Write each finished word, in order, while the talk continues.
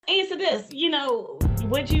answer this.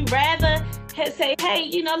 Would you rather say,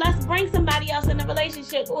 hey, let's bring somebody else in the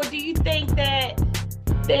relationship? Or do you think that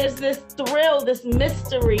there's this thrill, this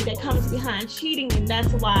mystery that comes behind cheating, and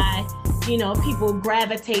that's why, people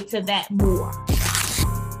gravitate to that more?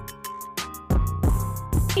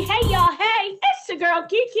 Hey, y'all. Hey, it's your girl,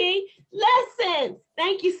 Kiki. Listen,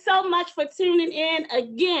 thank you so much for tuning in.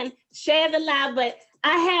 Again, share the live, but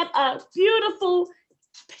I have a beautiful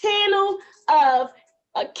panel of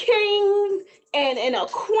kings and a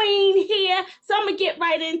queen here. So I'm going to get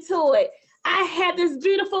right into it. I have this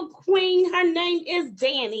beautiful queen. Her name is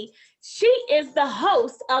Danny. She is the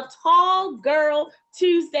host of Tall Girl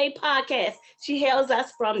Tuesday podcast. She hails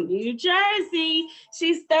us from New Jersey.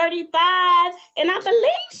 She's 35, and I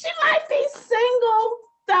believe she might be single,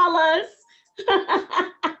 fellas.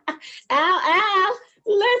 Ow, ow.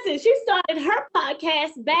 Listen, she started her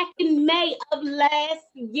podcast back in May of last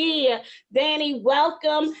year. Danny,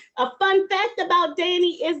 welcome. A fun fact about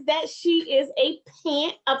Danny is that she is a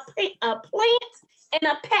plant and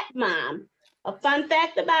a pet mom. A fun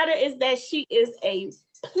fact about her is that she is a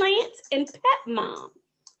plant and pet mom.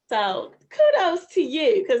 So kudos to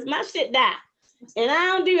you, because my shit died. And I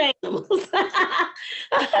don't do animals.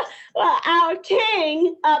 Well, our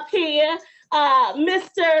king up here,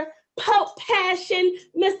 Mr. Pope Passion,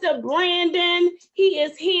 Mr. Brandon, he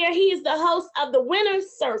is here. He is the host of the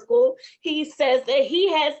Winner's Circle. He says that he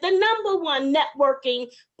has the #1 networking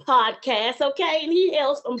podcast, okay? And he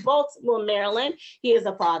hails from Baltimore, Maryland. He is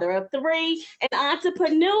a father of 3, an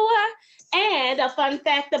entrepreneur, and a fun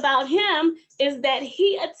fact about him is that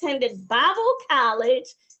he attended Bible college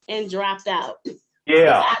and dropped out.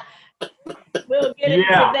 Yeah. We'll get into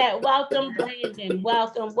that. Welcome, Brandon.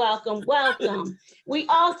 Welcome. We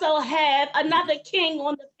also have another king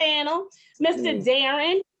on the panel, Mr.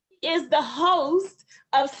 Darren is the host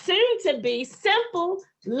of soon-to-be Simple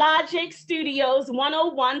Logic Studios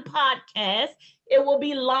 101 podcast. It will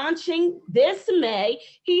be launching this May.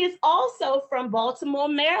 He is also from Baltimore,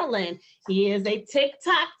 Maryland. He is a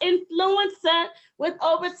TikTok influencer with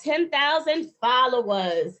over 10,000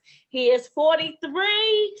 followers. He is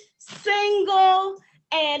 43, single,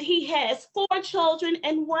 and he has 4 children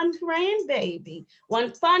and 1 grandbaby.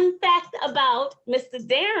 One fun fact about Mr.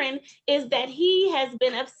 Darren is that he has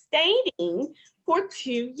been abstaining for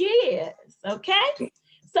 2 years, okay?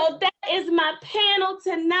 So that is my panel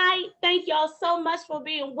tonight. Thank y'all so much for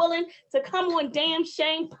being willing to come on Damn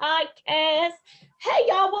Shame Podcast. Hey,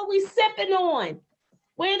 y'all, what we sipping on?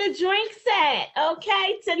 Where the drinks at?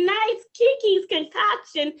 Okay, tonight's Kiki's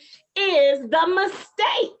concoction is The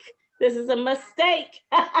Mistake. This is a mistake.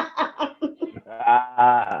 An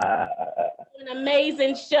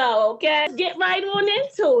amazing show, okay? Let's get right on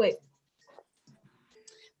into it.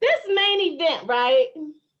 This main event, right?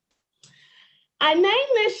 I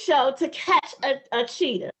named this show To Catch a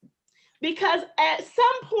Cheater because at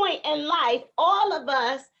some point in life, all of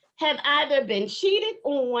us have either been cheated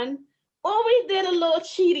on or we did a little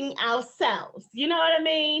cheating ourselves. You know what I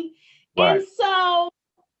mean? Right. And so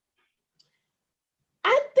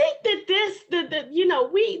I think that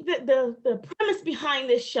the premise behind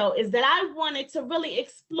this show is that I wanted to really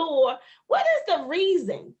explore what is the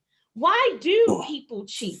reason? Why do people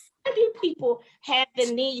cheat? Why do people have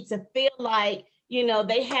the need to feel like,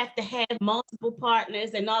 they have to have multiple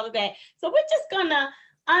partners and all of that? So we're just gonna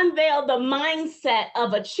unveil the mindset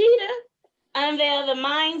of a cheater, unveil the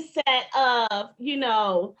mindset of,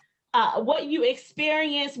 what you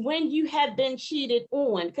experience when you have been cheated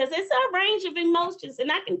on, because it's a range of emotions.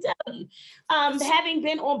 And I can tell you, having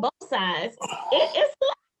been on both sides,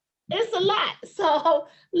 it's a lot. So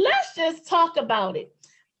let's just talk about it.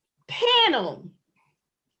 Panel,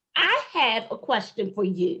 I have a question for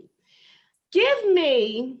you. Give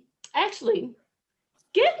me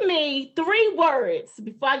 3 words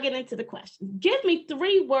before I get into the question. Give me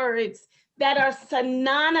 3 words that are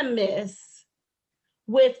synonymous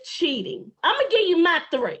with cheating. I'm gonna give you my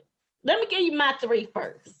 3. Let me give you my 3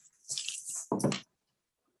 first.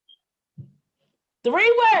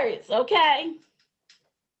 3 words, okay?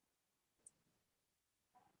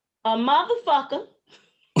 A motherfucker.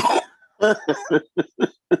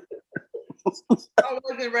 I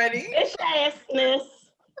wasn't ready. Bitch assness.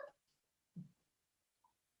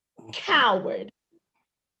 Coward.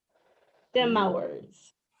 They're my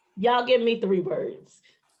words. Y'all give me 3 words.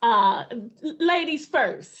 Ladies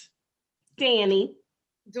first. Danny.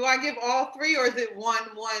 Do I give all 3 or is it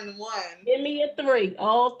 1, 1, 1? Give me a 3.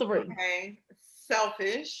 All 3. Okay.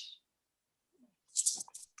 Selfish.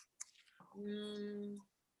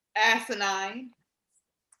 Asinine.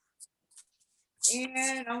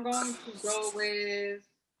 And I'm going to go with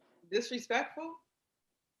disrespectful.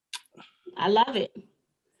 I love it.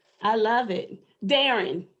 I love it.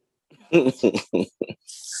 Darren.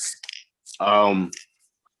 I'm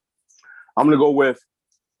gonna go with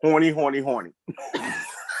horny. Horny,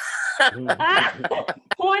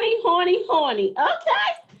 horny, horny.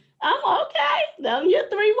 Okay. I'm okay. Those are your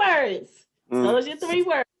 3 words. Those are your 3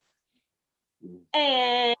 words.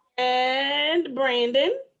 And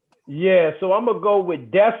Brandon. Yeah, so I'm gonna go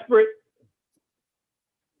with desperate,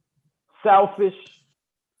 selfish,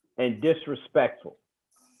 and disrespectful.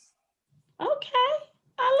 Okay,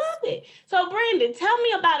 I love it. So Brandon, tell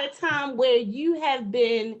me about a time where you have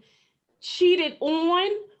been cheated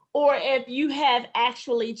on, or if you have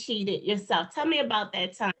actually cheated yourself. Tell me about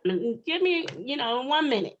that time. And give me, in 1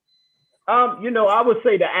 minute. I would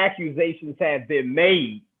say the accusations have been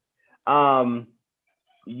made.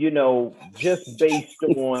 Just based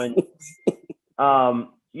on a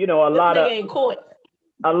lot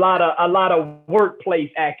of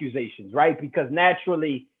workplace accusations, right? Because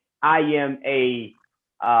naturally I am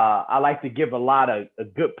I like to give a lot of a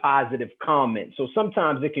good positive comments. So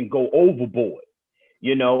sometimes it can go overboard,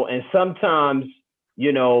 and sometimes,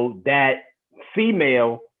 that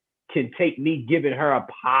female can take me giving her a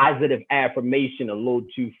positive affirmation a little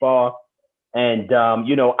too far. And,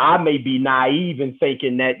 I may be naive in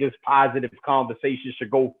thinking that this positive conversation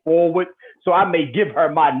should go forward. So I may give her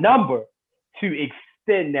my number to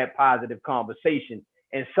extend that positive conversation.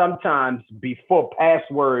 And sometimes before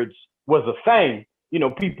passwords was a thing,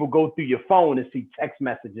 people go through your phone and see text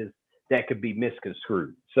messages that could be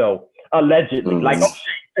misconstrued. So allegedly, like O'Shea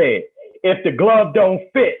said, if the glove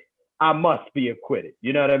don't fit, I must be acquitted.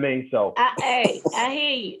 You know what I mean? So I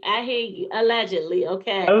hear you. Allegedly,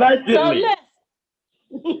 okay. Allegedly.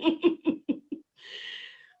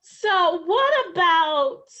 So what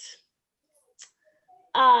about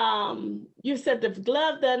you said the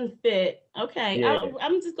glove doesn't fit. Okay. Yeah.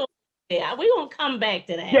 I'm just gonna we're gonna come back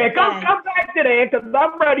to that. Yeah, come back to that, because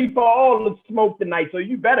I'm ready for all the smoke tonight. So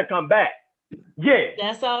you better come back. Yeah.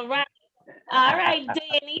 That's all right. All right,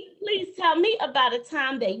 Danny, please tell me about a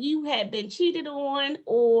time that you had been cheated on,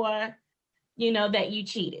 or that you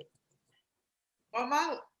cheated. Well,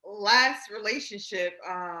 my last relationship,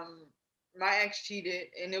 my ex cheated,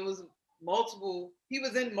 and it was multiple. He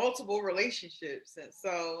was in multiple relationships, and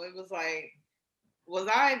so it was like, was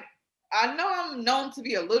I know I'm known to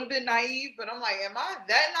be a little bit naive, but I'm like, am I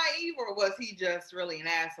that naive, or was he just really an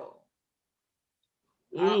asshole?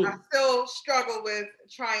 I still struggle with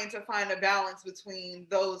trying to find a balance between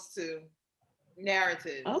those 2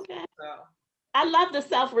 narratives. Okay. So. I love the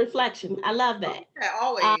self-reflection. I love that. Yeah,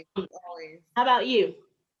 always. How about you?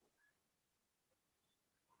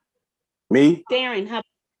 Me? Darren, how?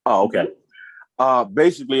 Oh, okay.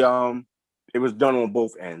 Basically, it was done on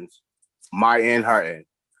both ends, my and her end.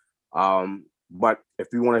 But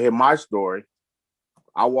if you want to hear my story,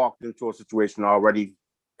 I walked into a situation already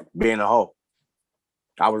being a hoe.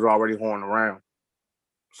 I was already hoeing around.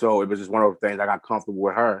 So it was just one of those things. I got comfortable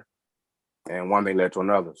with her, and one thing led to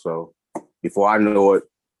another. So before I knew it,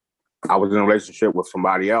 I was in a relationship with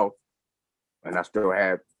somebody else, and I still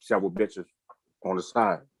had several bitches on the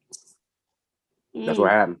side. That's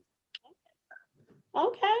what happened.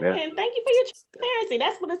 Okay, yeah. And thank you for your transparency.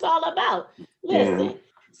 That's what it's all about. Listen,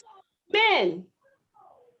 so, men,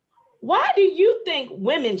 why do you think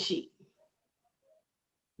women cheat?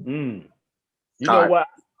 You know what?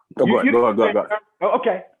 Go ahead.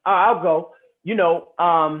 Okay, I'll go.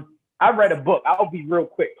 I read a book, I'll be real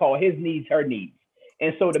quick, called His Needs, Her Needs.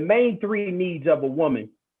 And so the main 3 needs of a woman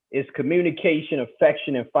is communication,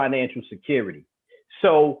 affection, and financial security.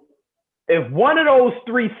 So if one of those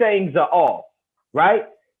 3 things are off, right?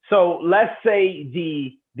 So let's say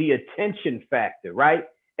the attention factor, right?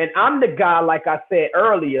 And I'm the guy, like I said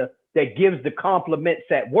earlier, that gives the compliments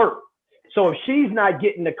at work. So if she's not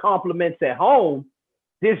getting the compliments at home,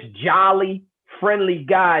 this jolly, friendly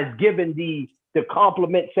guy is giving the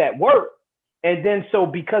compliments at work. And then so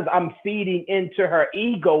because I'm feeding into her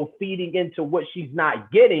ego, feeding into what she's not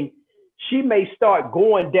getting, she may start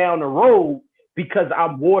going down the road because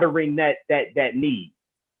I'm watering that need.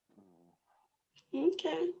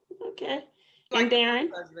 Okay. And Darren?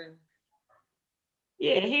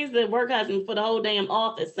 Yeah, he's the work husband for the whole damn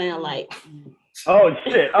office, sound like. Oh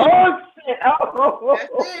shit. Oh.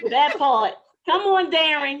 That part. Come on,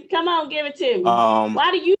 Darren. Come on, give it to me.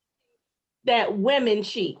 Why do you think that women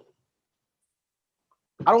cheat?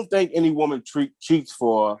 I don't think any woman cheats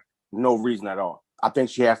for no reason at all. I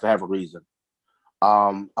think she has to have a reason.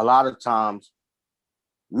 A lot of times,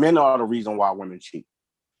 men are the reason why women cheat.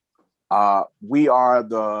 We are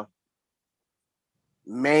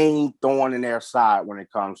main thorn in their side when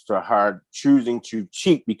it comes to her choosing to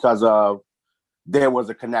cheat because of there was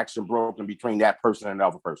a connection broken between that person and the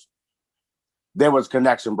other person. There was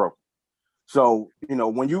connection broken. So, you know,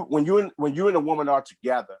 when you and a woman are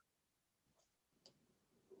together,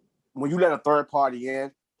 when you let a third party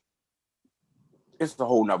in, it's a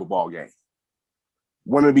whole nother ball game.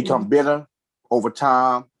 Women become bitter over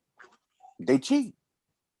time. They cheat.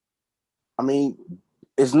 I mean,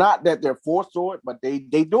 it's not that they're forced to it, but they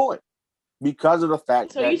do it because of the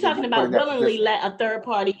fact. So you're talking about willingly let a third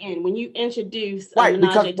party in when you introduce right?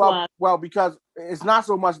 Because because it's not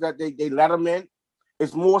so much that they let them in.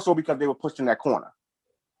 It's more so because they were pushed in that corner.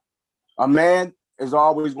 A man is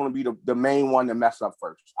always going to be the main one to mess up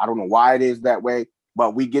first. I don't know why it is that way,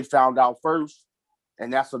 but we get found out first,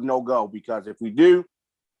 and that's a no-go because if we do,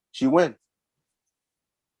 she wins.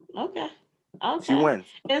 Okay. She wins.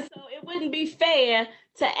 And so it wouldn't be fair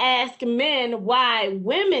to ask men why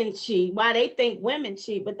women cheat, why they think women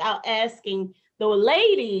cheat, without asking the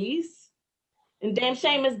ladies, and damn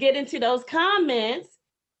shame us get into those comments.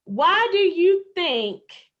 Why do you think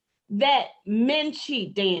that men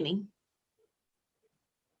cheat, Danny?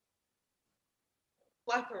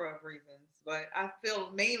 Plethora of reasons, but I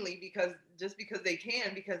feel mainly because they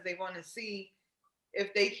can, because they want to see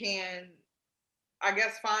if they can, I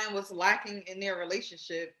guess, find what's lacking in their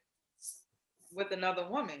relationship with another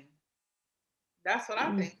woman. That's what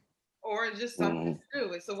I think. Or it's just something to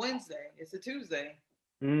do. It's a Wednesday. It's a Tuesday.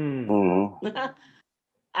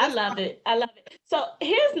 I love it. So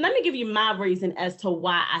let me give you my reason as to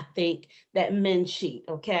why I think that men cheat,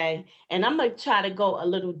 okay? And I'm going to try to go a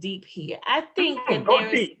little deep here. I think that go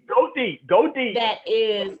deep.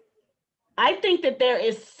 I think that there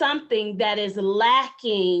is something that is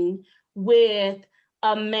lacking with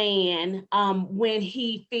a man when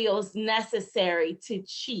he feels necessary to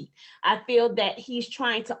cheat. I feel that he's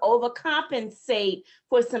trying to overcompensate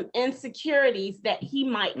for some insecurities that he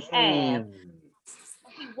might have.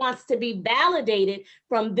 He wants to be validated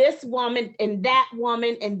from this woman and that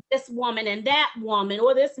woman and this woman and that woman,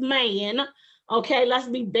 or this man. Okay, let's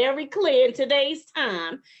be very clear in today's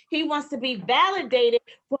time. He wants to be validated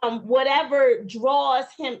from whatever draws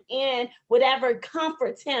him in, whatever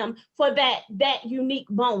comforts him for that unique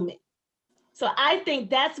moment. So I think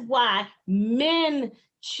that's why men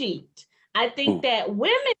cheat. I think that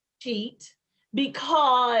women cheat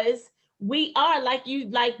because we are, like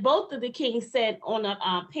both of the kings said on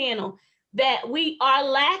a panel, that we are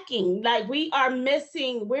lacking, like we are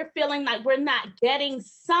missing, we're feeling like we're not getting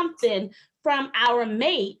something from our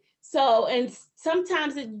mate. So, and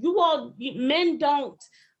sometimes men don't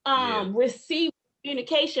receive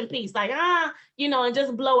communication piece, like, and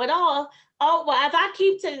just blow it off. Oh, well, if I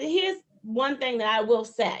here's one thing that I will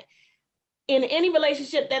say. In any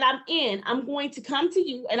relationship that I'm in, I'm going to come to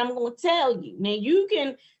you and I'm going to tell you. Now, you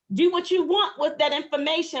can do what you want with that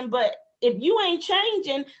information, but if you ain't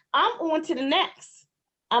changing, I'm on to the next.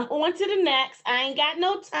 I ain't got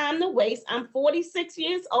no time to waste. I'm 46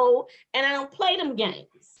 years old and I don't play them games.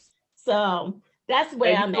 So that's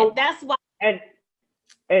where I'm at. That's why. And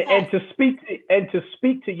to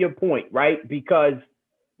speak to your point, right? Because,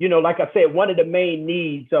 like I said, one of the main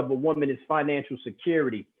needs of a woman is financial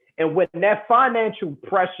security. And when that financial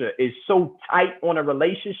pressure is so tight on a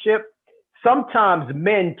relationship, sometimes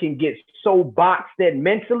men can get so boxed in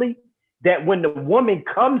mentally that when the woman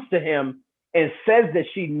comes to him and says that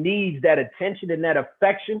she needs that attention and that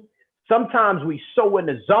affection, sometimes we so in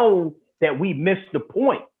the zone that we miss the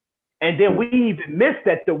point. And then we even miss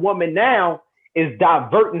that the woman now is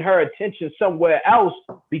diverting her attention somewhere else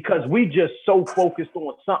because we just so focused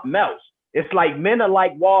on something else. It's like men are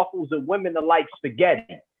like waffles and women are like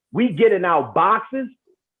spaghetti. We get in our boxes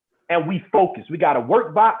and we focus. We got a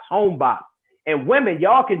work box, home box. And women,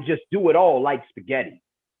 y'all can just do it all like spaghetti.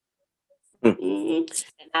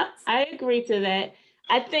 I agree to that.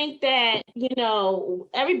 I think that,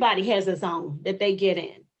 everybody has a zone that they get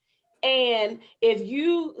in. And if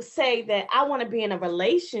you say that I want to be in a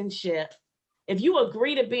relationship, if you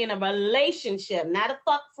agree to be in a relationship, not a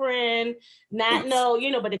fuck friend,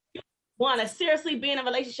 but if you want to seriously be in a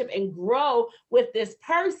relationship and grow with this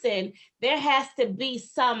person, there has to be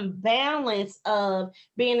some balance of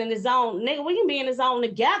being in the zone. Nigga, we can be in the zone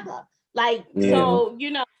together. So,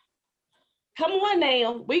 come on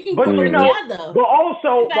now, we can go together. But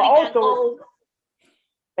also,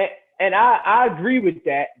 and I agree with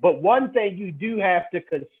that. But one thing you do have to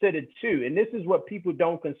consider too, and this is what people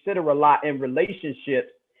don't consider a lot in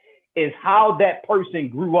relationships, is how that person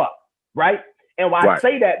grew up, right? And I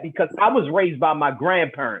say that because I was raised by my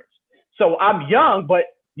grandparents. So I'm young, but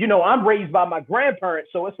I'm raised by my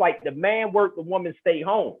grandparents, so it's like the man worked, the woman stayed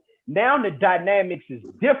home. Now the dynamics is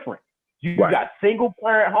different. You got single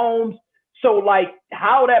parent homes, so like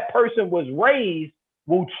how that person was raised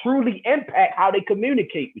will truly impact how they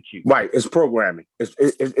communicate with you. Right, it's programming. It's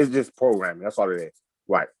just programming. That's all it is.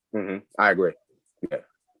 Right. I agree. Yeah.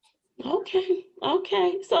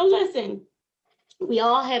 Okay. So listen, we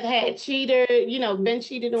all have had cheater, been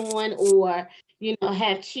cheated on, or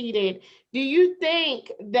have cheated. Do you think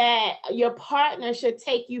that your partner should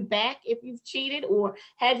take you back if you've cheated, or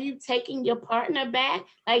have you taken your partner back?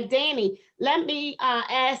 Like Danny, let me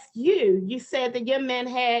ask you. You said that your man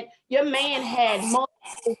had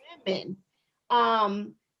multiple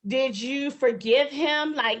women. Did you forgive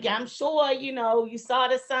him? Like, I'm sure, you saw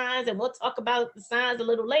the signs, and we'll talk about the signs a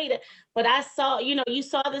little later, but I saw, you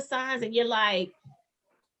saw the signs and you're like,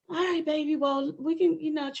 all right, baby, well, we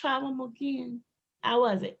can, try one more again. How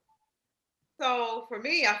was it? So for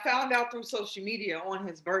me, I found out through social media on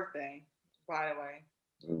his birthday, by the way.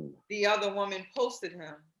 The other woman posted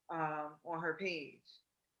him on her page.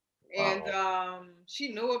 And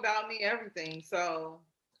she knew about me, everything. So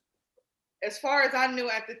as far as I knew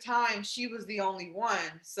at the time, she was the only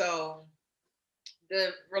one. So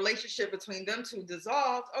the relationship between them two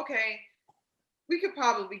dissolved. Okay, we could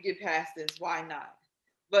probably get past this. Why not?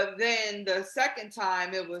 But then the second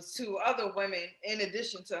time, it was 2 other women in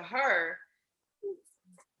addition to her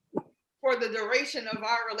for the duration of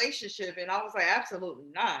our relationship. And I was like, absolutely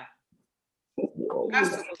not.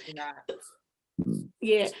 Absolutely not.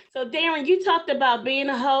 Yeah. So Darren, you talked about being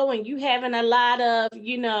a hoe and you having a lot of,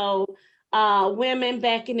 women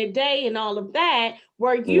back in the day and all of that.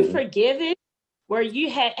 Were you forgiven? Were you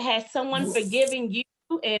had someone forgiving you?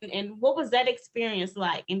 And what was that experience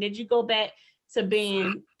like? And did you go back to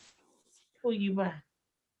being who you were?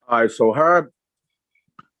 All right. So her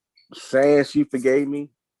saying she forgave me,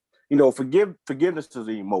 forgiveness is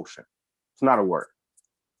an emotion. It's not a word.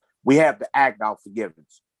 We have to act out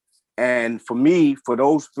forgiveness. And for me, for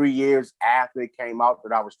those 3 years after it came out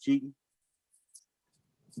that I was cheating,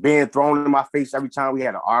 being thrown in my face every time we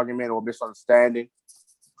had an argument or misunderstanding,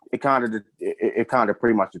 it kind of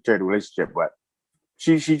pretty much deterred the relationship. But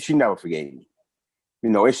she never forgave me.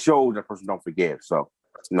 It shows that person don't forgive. So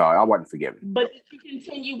no, I wasn't forgiven. But did you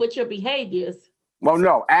continue with your behaviors? Well,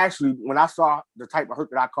 no, actually, when I saw the type of hurt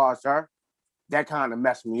that I caused her, that kind of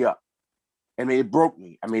messed me up. I mean, it broke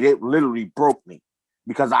me. I mean, it literally broke me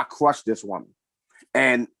because I crushed this woman.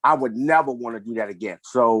 And I would never want to do that again.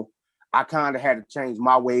 So I kind of had to change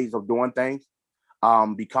my ways of doing things,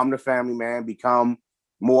 become the family man, become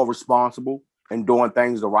more responsible and doing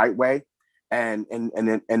things the right way. And in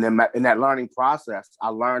that learning process, I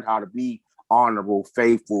learned how to be honorable,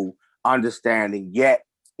 faithful, understanding, yet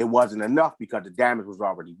it wasn't enough because the damage was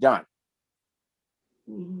already done.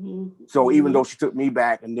 So even though she took me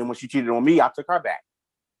back, and then when she cheated on me, I took her back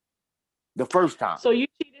the first time. So you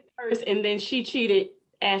cheated first and then she cheated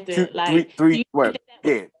after,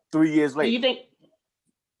 3 years later.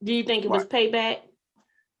 Do you think it was payback?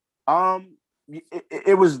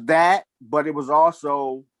 It was that, but it was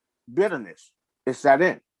also bitterness. It set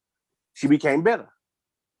in. She became bitter.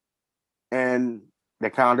 And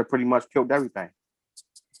that kind of pretty much killed everything.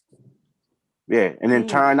 Yeah. And in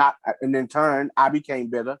turn, I became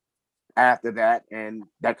bitter after that. And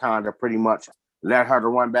that kind of pretty much led her to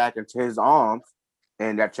run back into his arms.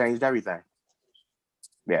 And that changed everything.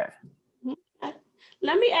 Yeah.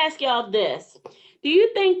 Let me ask y'all this. Do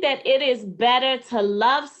you think that it is better to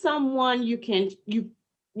love someone you can't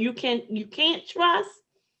trust?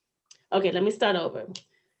 Okay, let me start over.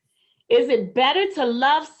 Is it better to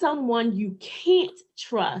love someone you can't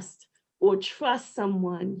trust or trust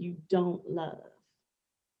someone you don't love?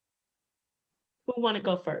 Who want to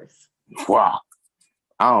go first? Wow.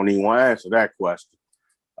 I don't even want to answer that question.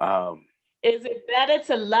 Is it better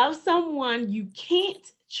to love someone you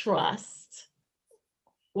can't trust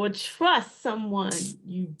or trust someone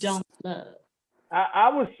you don't love? I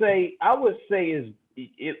would say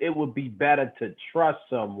it would be better to trust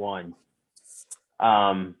someone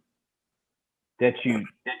that you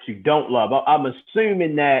don't love. I'm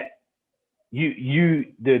assuming that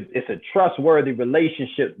it's a trustworthy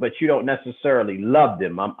relationship, but you don't necessarily love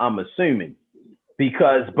them. I'm assuming,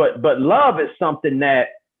 because but love is something that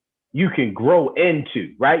you can grow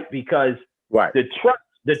into, right? Because the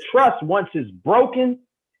trust once it's broken,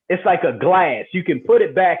 it's like a glass. You can put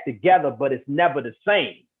it back together, but it's never the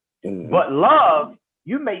same. But love,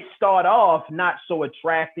 you may start off not so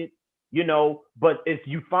attracted, but if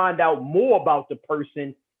you find out more about the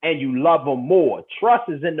person and you love them more, trust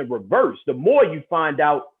is in the reverse. The more you find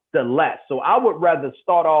out, the less. So I would rather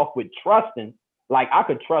start off with trusting, Like I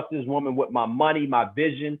could trust this woman with my money, my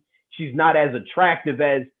vision. She's not as attractive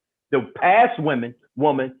as the past woman,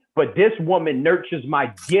 but this woman nurtures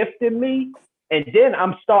my gift in me. And then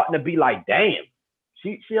I'm starting to be like, damn,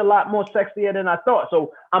 she a lot more sexier than I thought.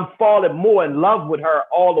 So I'm falling more in love with her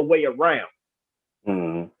all the way around.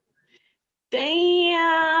 Mm-hmm.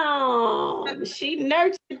 Damn, she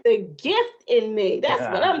nurtured the gift in me. That's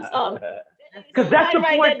what I'm talking about. Because that's the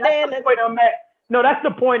point. That's the point I'm at. No, that's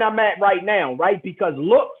the point I'm at right now, right? Because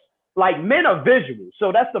looks, like men are visual,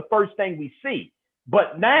 so that's the first thing we see.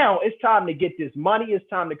 But now it's time to get this money. It's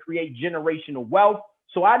time to create generational wealth.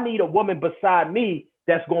 So I need a woman beside me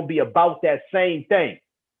that's going to be about that same thing.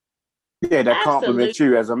 Yeah, that compliments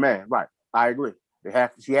you as a man, right? I agree.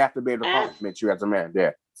 She has to be able to compliment you as a man.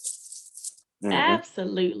 Yeah. Mm-hmm.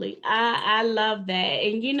 Absolutely. I love that.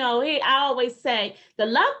 And you know, I always say the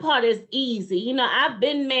love part is easy. You know, I've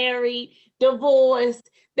been married,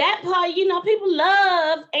 divorced. That part, you know, people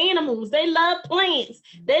love animals. They love plants.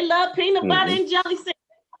 They love peanut butter and jelly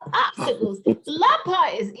popsicles. The love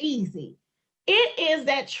part is easy. It is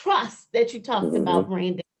that trust that you talked about,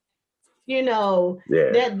 Brandon. You know,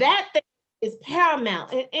 that thing is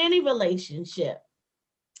paramount in any relationship.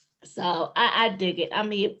 So I dig it.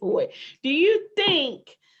 I'm here for it. Do you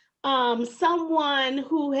think someone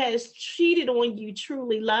who has cheated on you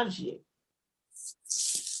truly loves you?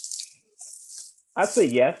 I say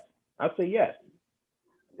yes. Yeah.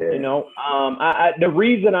 You know, the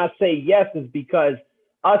reason I say yes is because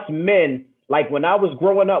us men, like when I was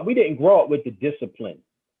growing up, we didn't grow up with the discipline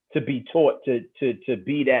to be taught to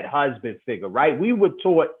be that husband figure, right? We were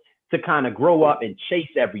taught to kind of grow up and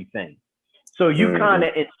chase everything. So you kind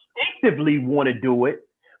of instinctively want to do it,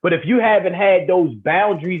 but if you haven't had those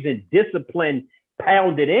boundaries and discipline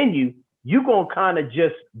pounded in you, you're going to kind of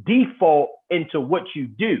just default into what you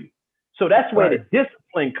do. So that's where the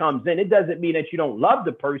discipline comes in. It doesn't mean that you don't love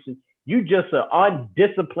the person. You just an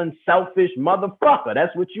undisciplined, selfish motherfucker.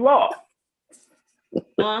 That's what you are.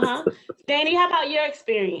 Danny, how about your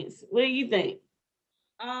experience? What do you think?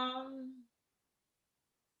 Wow,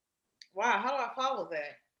 how do I follow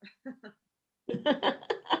that?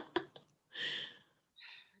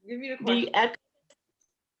 Give me the question.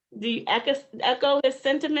 Do you echo his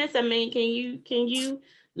sentiments? I mean, can you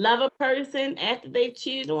love a person after they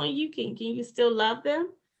cheated on you? Can you still love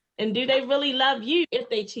them? And do they really love you if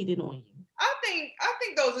they cheated on you? I think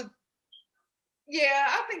those are. Yeah,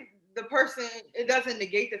 I think the person. It doesn't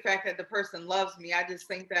negate the fact that the person loves me. I just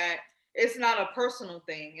think that it's not a personal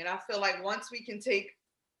thing, and I feel like once we can take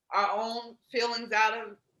our own feelings out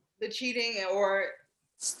of the cheating or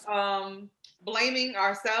blaming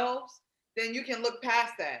ourselves, then you can look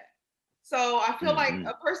past that. So I feel like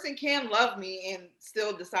a person can love me and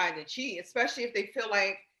still decide to cheat, especially if they feel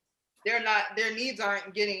like their needs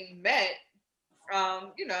aren't getting met.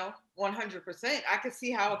 100%. I could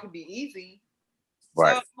see how it could be easy.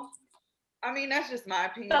 Right. So, I mean, that's just my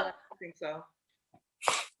opinion. I think so.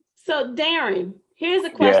 So Darren, here's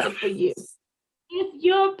a question for you. If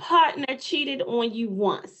your partner cheated on you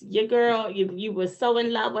once, your girl, you were so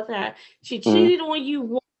in love with her, she cheated on you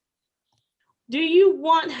once, do you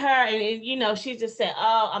want her, and you know, she just said,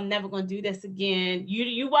 oh, I'm never going to do this again.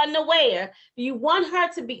 You wasn't aware. Do you want her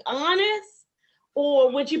to be honest,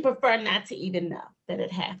 or would you prefer not to even know that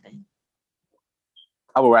it happened?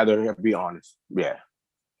 I would rather her be honest. Yeah.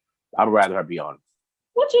 I would rather her be honest.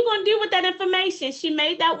 What you going to do with that information? She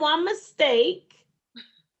made that one mistake.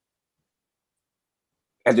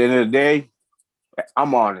 At the end of the day,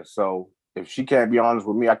 I'm honest. So if she can't be honest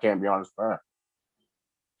with me, I can't be honest with her.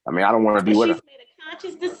 I mean, I don't want to be with her.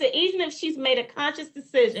 Even if she's made a conscious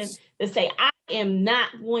decision to say, I am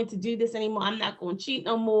not going to do this anymore. I'm not going to cheat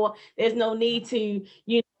no more. There's no need to,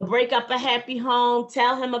 break up a happy home,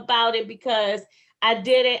 tell him about it because I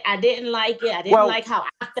did it. I didn't like it. I didn't like how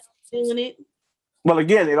I felt doing it. Well,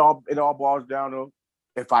 again, it all boils down to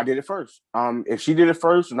if I did it first. If she did it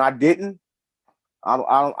first and I didn't, I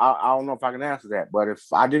don't know if I can answer that. But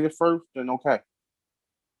if I did it first, then okay.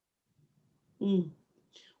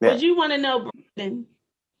 Yeah. Would you want to know, Brandon?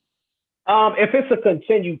 If it's a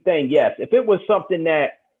continued thing, yes. If it was something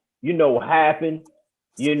that happened,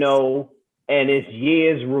 and it's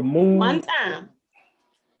years removed. One time.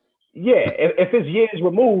 Yeah, if it's years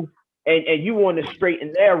removed and you want to straight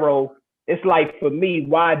and narrow, it's like, for me,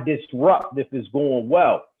 why disrupt if it's going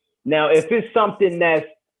well? Now, if it's something that's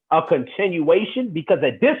a continuation, because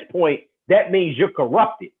at this point, that means you're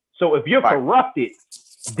corrupted. So if you're corrupted,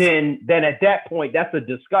 then at that point, that's a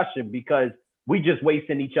discussion because we just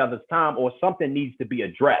wasting each other's time or something needs to be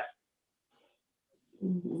addressed.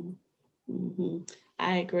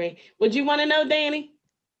 I agree. Would you want to know, Danny?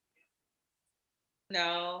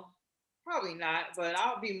 No, probably not. But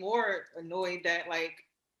I'll be more annoyed that like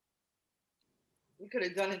we could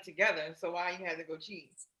have done it together. So why you had to go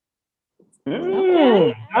cheat?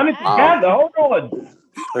 Okay. Done it I- together. Hold on.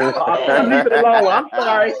 That was I'm gonna leave it alone. I'm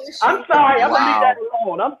sorry. I'm sorry. I'm gonna leave that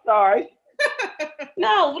alone. I'm sorry.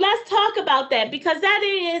 No, let's talk about that because that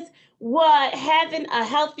is what having a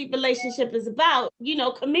healthy relationship is about,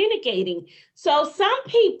 communicating. So some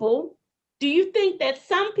people, do you think that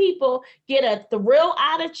some people get a thrill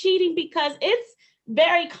out of cheating? Because it's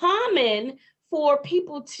very common for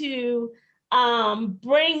people to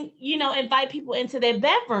invite people into their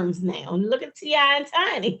bedrooms now. Look at T.I. and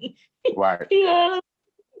Tiny. Right.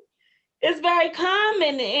 It's very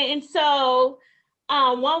common. And so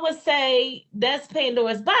one would say that's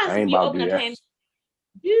Pandora's box. I ain't You about open to a do that. Pandora's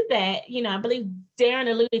do that. I believe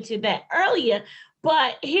Darren alluded to that earlier.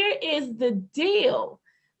 But here is the deal.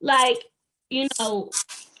 Like,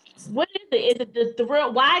 what is it? Is it the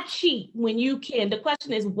real why cheat when you can? The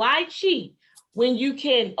question is why cheat when you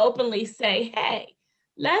can openly say, hey,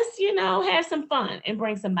 let's, have some fun and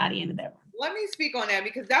bring somebody in the bedroom. Let me speak on that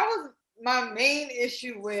because that was my main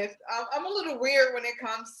issue with I'm a little weird when it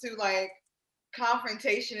comes to like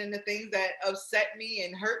confrontation and the things that upset me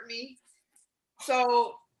and hurt me.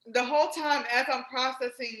 So the whole time as I'm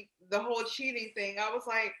processing the whole cheating thing, I was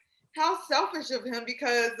like, how selfish of him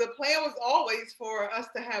because the plan was always for us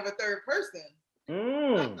to have a third person.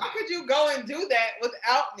 How could you go and do that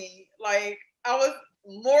without me? Like I was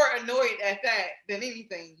more annoyed at that than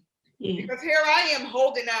anything. Yeah. Because here I am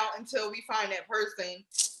holding out until we find that person.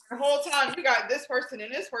 The whole time you got this person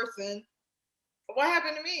and this person. What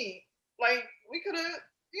happened to me? Like we could have,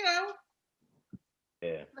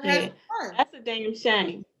 Yeah. That's a damn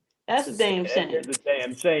shame. That's a damn shame. It's a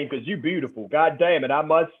damn shame because you're beautiful. God damn it, I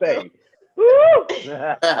must say. Woo! See,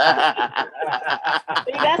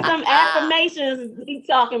 that's some affirmations he's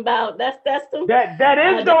talking about. That's some that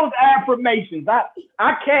is those affirmations. I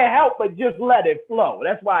can't help but just let it flow.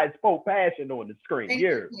 That's why it's full passion on the screen.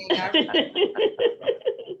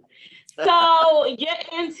 So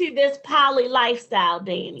you're into this poly lifestyle,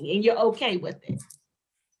 Danny, and you're okay with it.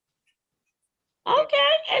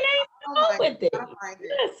 Okay, and ain't wrong with it. I don't mind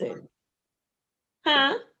it. Listen.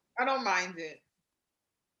 Huh? I don't mind it.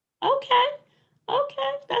 Okay,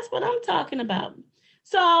 that's what I'm talking about.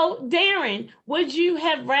 So, Darren, would you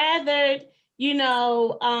have rather, let's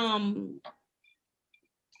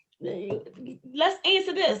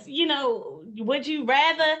answer this. Would you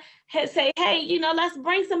rather say, hey, let's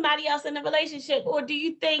bring somebody else in the relationship, or do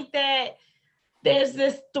you think that there's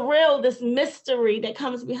this thrill, this mystery that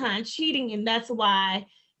comes behind cheating, and that's why,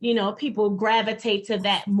 people gravitate to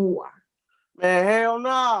that more? Man, hell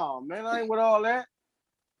no, man, I ain't with all that.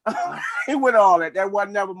 I ain't with all that. That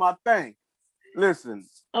wasn't never my thing. Listen.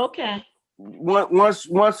 Okay. Once it's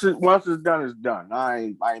done, it's done. I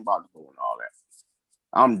ain't about to go in all that.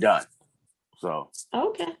 I'm done. So.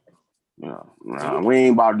 Okay. We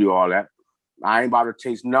ain't about to do all that. I ain't about to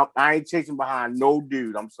chase I ain't chasing behind no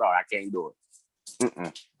dude. I'm sorry, I can't do it.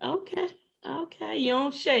 Okay. You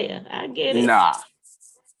don't share. I get it. Nah.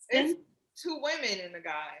 It's two women and a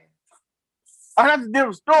guy. Oh, that's a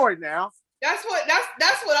different story now. That's what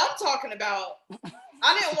I'm talking about.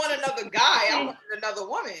 I didn't want another guy. I wanted another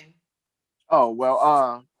woman. Oh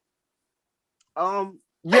well,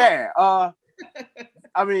 yeah.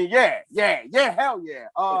 I mean, yeah, hell yeah.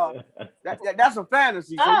 That's a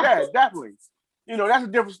fantasy. So yeah, definitely. That's a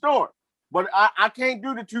different story. But I can't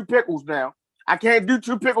do the two pickles now. I can't do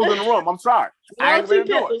two pickles in the room. I'm sorry. I ain't ready to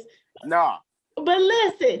do it. Nah. But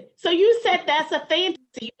listen, so you said that's a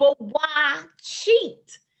fantasy, but why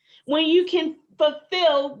cheat when you can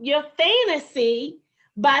fulfill your fantasy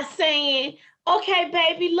by saying, okay,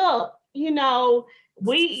 baby, look, we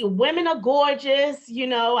women are gorgeous.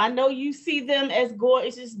 I know you see them as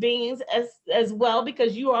gorgeous beings as well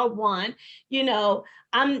because you are one. I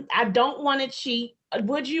don't want to cheat.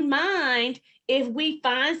 Would you mind if we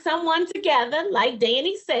find someone together, like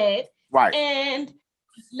Danny said, right? And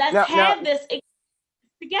let's have this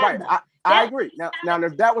together. Right. I agree. Now,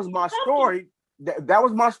 if that was my story, that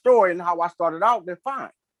was my story and how I started out, then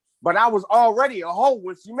fine. But I was already a hoe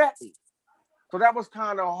when she met me. So that was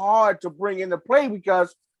kind of hard to bring into play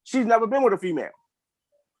because she's never been with a female.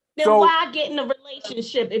 Then why get in a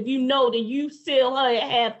relationship if you know that you still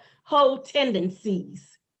have hoe tendencies?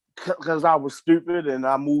 Because I was stupid and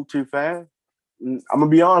I moved too fast. I'm going to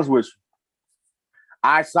be honest with you.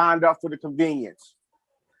 I signed up for the convenience.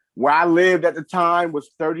 Where I lived at the time was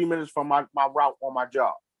 30 minutes from my route on my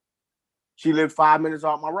job. She lived 5 minutes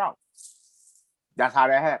off my route. That's how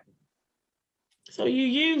that happened. So you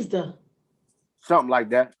used her? Something like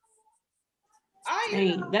that.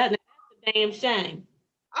 That's a damn shame.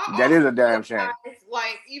 That is a damn shame.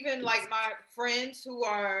 Like even like my friends who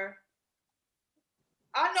are,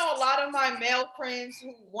 I know a lot of my male friends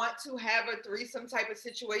who want to have a threesome type of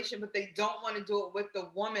situation, but they don't want to do it with the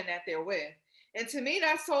woman that they're with. And to me,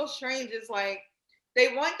 that's so strange. It's like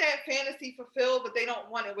they want that fantasy fulfilled, but they don't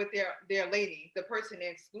want it with their lady, the person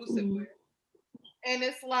they're exclusive with. And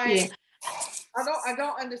it's like, I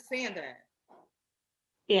don't understand that.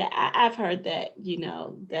 Yeah, I've heard that,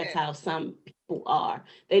 that's how some people are.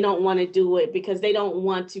 They don't want to do it because they don't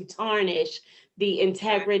want to tarnish the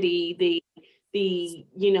integrity, the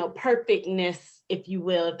perfectness, if you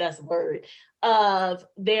will, if that's a word, of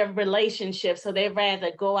their relationship. So they'd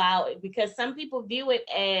rather go out, because some people view it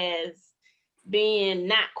as being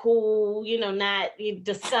not cool, not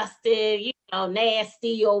disgusted,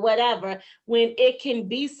 nasty or whatever, when it can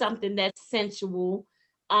be something that's sensual.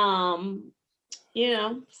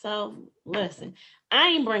 So listen, I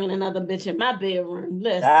ain't bringing another bitch in my bedroom.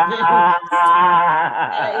 Listen,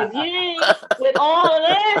 if you ain't with all of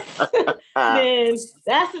this, then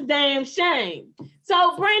that's a damn shame.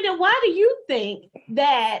 So, Brandon, why do you think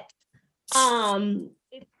that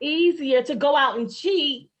it's easier to go out and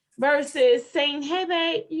cheat versus saying, "Hey,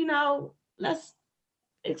 babe, let's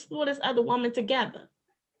explore this other woman together"?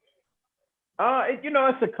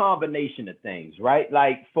 It's a combination of things, right?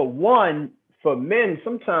 Like for men,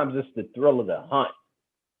 sometimes it's the thrill of the hunt.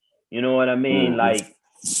 You know what I mean? Like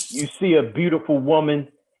you see a beautiful woman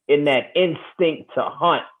in that instinct to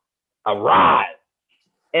hunt, a ride.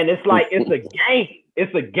 And it's like, it's a game.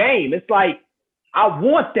 It's a game. It's like, I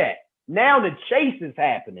want that. Now the chase is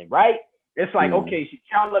happening, right? It's like, okay, she's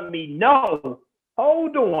telling me no.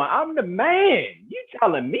 Hold on, I'm the man. You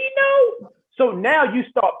telling me no? So now you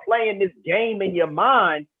start playing this game in your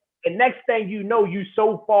mind. And next thing you know, you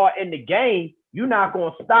so far in the game, you're not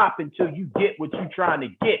going to stop until you get what you're trying to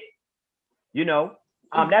get.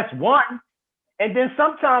 That's one. And then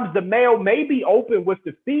sometimes the male may be open with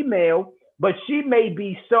the female, but she may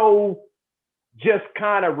be so just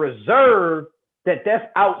kind of reserved that that's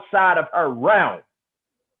outside of her realm.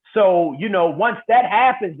 So, once that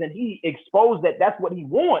happens and he exposed that that's what he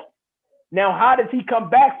wants, now how does he come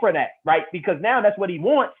back for that, right? Because now that's what he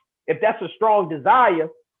wants. If that's a strong desire,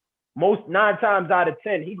 most 9 times out of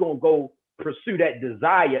 10, he gonna go pursue that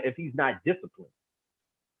desire if he's not disciplined.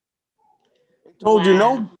 They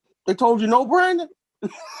told you no, Brandon?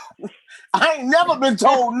 I ain't never been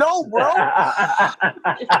told no, bro.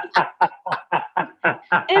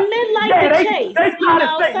 And men like the chase. They try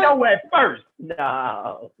to say no at first.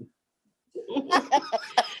 No.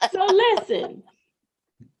 So listen,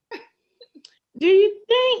 do you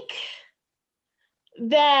think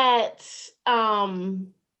that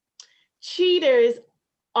cheaters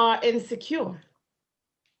are insecure?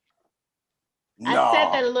 No. I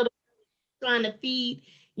said that a little, trying to feed,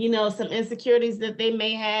 some insecurities that they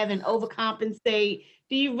may have and overcompensate.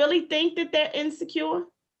 Do you really think that they're insecure?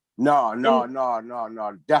 No,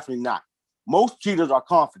 definitely not. Most cheaters are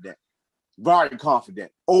confident, very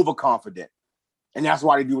confident, overconfident. And that's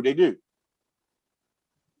why they do what they do.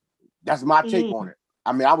 That's my take on it.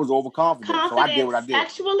 I mean, I was overconfident, so I did what I did.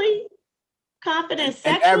 Sexually? Confident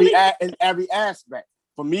sexually? In every aspect.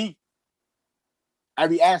 For me,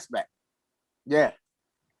 every aspect. Yeah.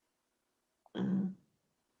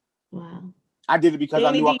 Wow. I did it because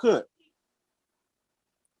I knew I could.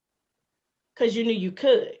 Because you knew you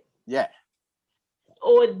could? Yeah.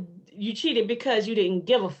 Or you cheated because you didn't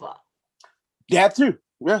give a fuck? That too.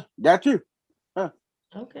 Yeah, that too.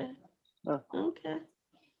 Okay. Okay.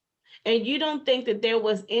 And you don't think that there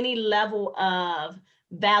was any level of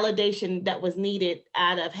validation that was needed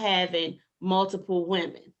out of having multiple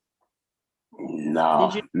women?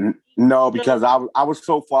 No. No, because I was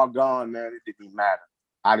so far gone, man, it didn't matter.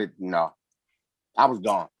 I didn't know. I was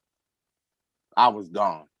gone.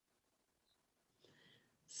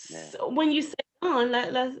 Yeah. So when you say gone,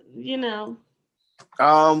 let's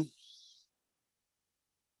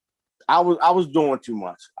I was doing too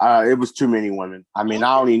much. It was too many women. I mean,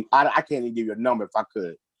 I can't even give you a number if I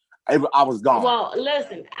could. I was gone. Well,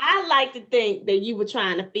 listen, I like to think that you were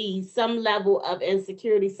trying to feed some level of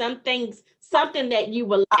insecurity, something that you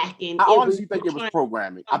were lacking. I honestly think it was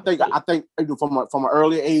programming. I think from an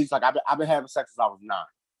earlier age, like I've been having sex since I was 9.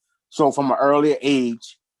 So from an earlier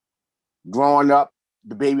age, growing up,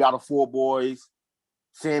 the baby out of 4 boys,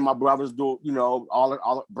 seeing my brothers do,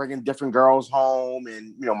 all bringing different girls home,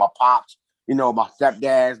 and my pops, my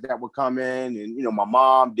stepdads that would come in, and my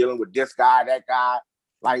mom dealing with this guy, that guy.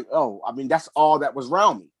 Like, that's all that was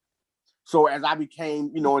around me. So as I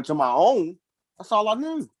became, into my own, that's all I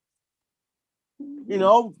knew. You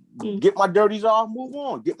know, get my dirties off, move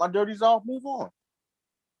on. Get my dirties off, move on.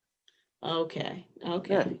 Okay.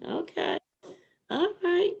 Okay. All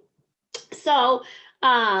right. So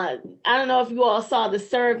I don't know if you all saw the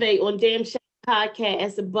survey on Damn Shame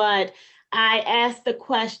Podcast, but I asked the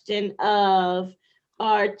question of,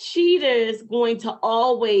 are cheaters going to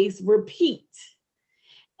always repeat?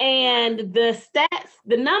 And the stats,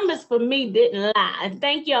 the numbers for me didn't lie.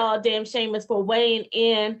 Thank y'all, Damn Shamers, for weighing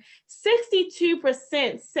in.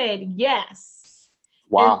 62% said yes.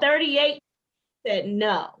 Wow. And 38% said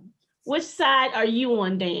no. Which side are you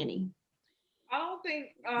on, Danny? I don't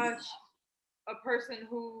think a person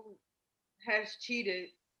who has cheated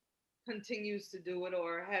continues to do it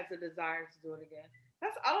or has a desire to do it again.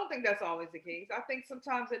 I don't think that's always the case. I think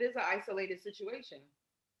sometimes it is an isolated situation.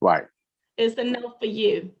 Right. It's a no for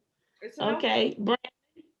you. It's a okay. No.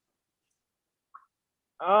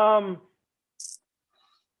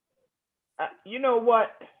 You know what?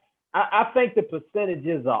 I think the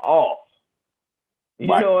percentages are off. You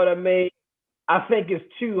Right. know what I mean? I think it's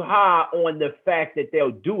too high on the fact that they'll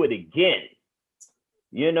do it again.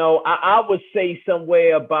 You know, I would say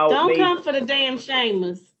somewhere about. Don't come for the damn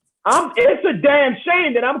shamers. It's a damn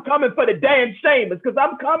shame that I'm coming for the damn shamers, because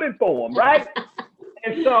I'm coming for them, right?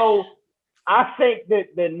 And so I think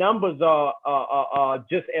that the numbers are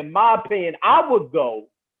just, in my opinion, I would go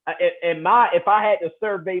if I had to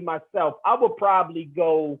survey myself, I would probably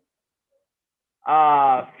go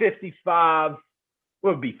 55.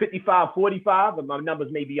 What would be 55-45? And my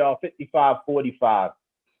numbers may be all 55-45.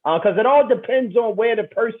 Because it all depends on where the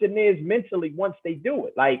person is mentally once they do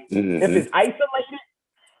it. Like if it's isolated,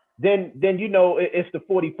 then you know it's the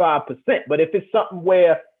 45%. But if it's something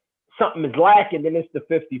where something is lacking, then it's the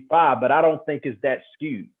 55. But I don't think it's that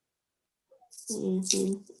skewed.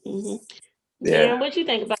 Yeah. What you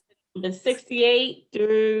think about the 68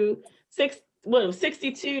 through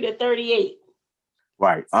 62 to 38?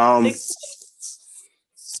 Right. I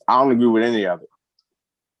don't agree with any of it.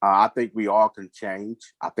 I think we all can change.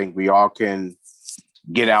 I think we all can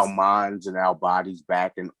get our minds and our bodies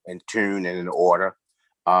back in tune and in order.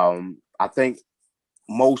 I think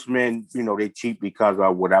most men, you know, they cheat because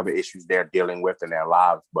of whatever issues they're dealing with in their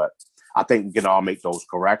lives. But I think we can all make those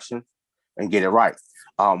corrections and get it right.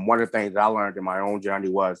 One of the things I learned in my own journey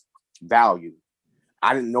was value.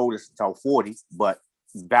 I didn't know this until 40, but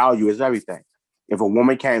value is everything. If a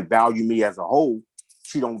woman can't value me as a whole,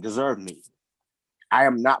 she don't deserve me. I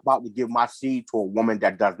am not about to give my seed to a woman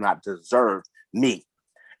that does not deserve me.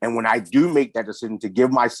 And when I do make that decision to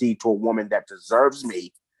give my seed to a woman that deserves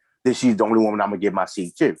me, then she's the only woman I'm gonna give my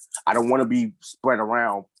seed to. I don't want to be spread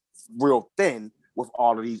around real thin with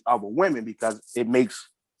all of these other women, because it makes,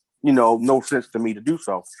 you know, no sense to me to do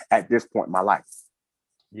so at this point in my life.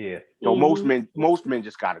 Yeah. So most men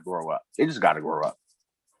just gotta grow up. They just gotta grow up.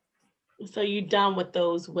 So you done with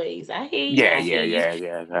those ways. I hear you.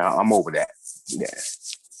 Yeah. I'm over that. Yeah.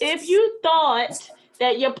 If you thought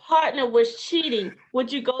that your partner was cheating,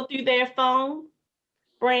 would you go through their phone,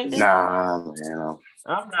 Brandon? Nah, man.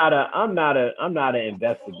 I'm not an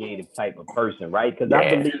investigative type of person, right? Because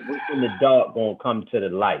I believe what's in the dark gonna come to the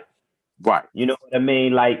light. Right. You know what I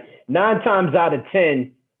mean? Like 9 times out of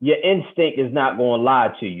 10, your instinct is not gonna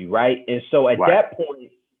lie to you, right? And so at that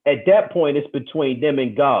point, it's between them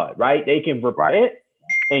and God, right? They can repent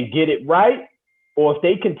and get it right, or if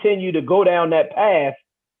they continue to go down that path,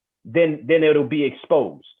 then it'll be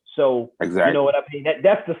exposed. So you know what I mean?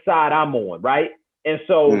 That's the side I'm on, right? And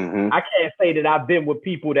so I can't say that I've been with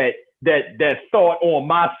people that thought on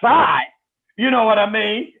my side. You know what I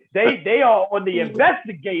mean? They are on the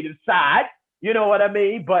investigative side. You know what I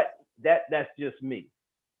mean? But that's just me.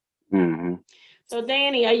 So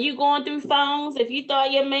Danny, are you going through phones? If you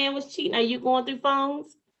thought your man was cheating, are you going through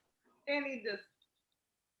phones? Danny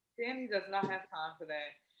does not have time for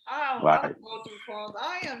that. I don't go through phones.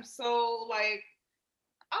 I am so like,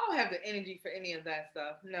 I don't have the energy for any of that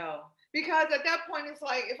stuff. No. Because at that point, it's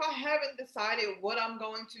like, if I haven't decided what I'm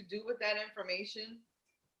going to do with that information,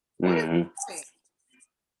 what is the point?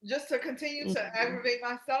 Just to continue to aggravate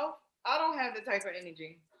myself? I don't have the type of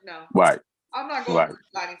energy. No. Right. I'm not going to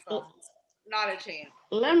anybody's phone. Not a chance.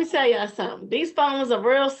 Let me tell y'all something. These phones are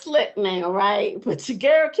real slick now, right? But your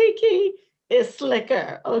girl Kiki is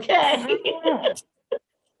slicker, okay?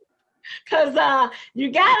 Because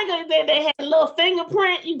you gotta go there. They had a little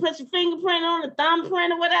fingerprint. You put your fingerprint on, the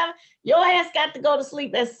thumbprint or whatever. Your ass got to go to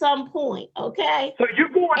sleep at some point, okay? So you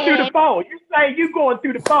going through the phone. You say you going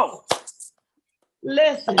through the phone.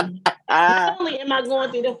 Listen, not only am I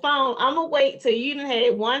going through the phone, I'm going to wait till you done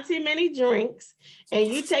had one too many drinks and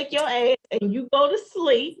you take your ass and you go to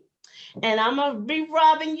sleep. and I'm gonna be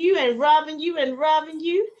rubbing you and rubbing you and rubbing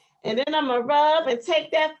you, and then I'm gonna rub and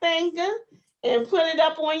take that finger and put it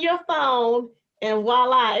up on your phone, and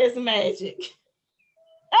voila, it's magic.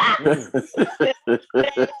 That's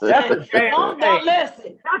a damn Don't shame.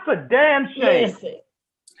 listen. That's a damn shame. Listen.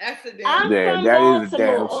 That's the I'm damn. Yeah, from that is a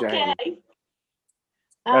damn Baltimore, shame. okay?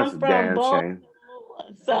 That's I'm a from damn Baltimore, shame.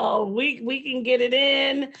 so we can get it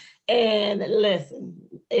in. And listen,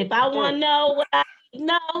 if I want to know what I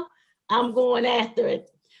know, I'm going after it.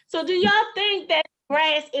 So, do y'all think that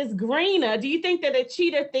grass is greener? Do you think that a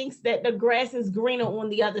cheater thinks that the grass is greener on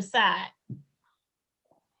the other side?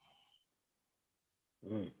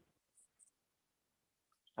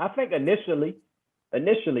 I think initially,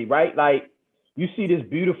 right? Like you see this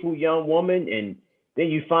beautiful young woman, and then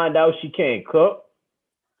you find out she can't cook.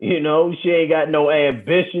 You know, she ain't got no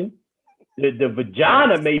ambition. The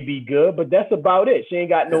vagina may be good, but that's about it. She ain't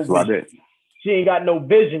got no That's about vision. it. She ain't got no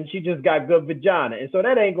vision. She just got good vagina, and so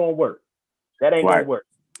that ain't gonna work. That ain't gonna Right. work.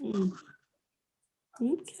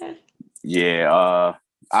 Okay. Yeah,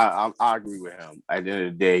 I agree with him. At the end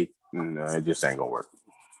of the day, it just ain't gonna work.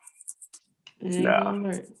 It ain't gonna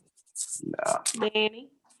work. No. Danny?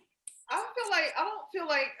 I don't feel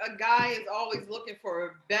like a guy is always looking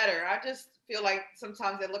for better. I just feel like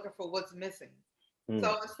sometimes they're looking for what's missing.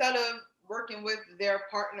 So instead of working with their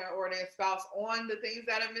partner or their spouse on the things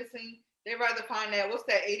that are missing, they rather find that, what's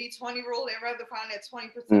that 80-20 rule? They rather find that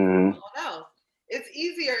 20% for someone else. It's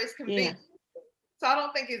easier, it's convenient. Yeah. So I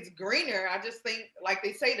don't think it's greener. I just think, like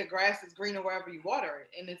they say, the grass is greener wherever you water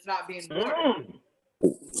it, and it's not being watered.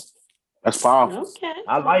 That's powerful. Okay.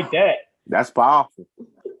 I like that. That's powerful.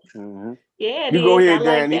 Mm-hmm. Yeah, you go ahead, I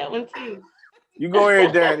Danny. like that one too. You go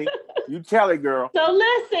ahead, Danny. You tell it, girl. So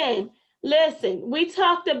listen, we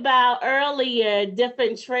talked about earlier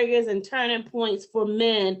different triggers and turning points for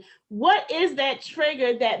men. What is that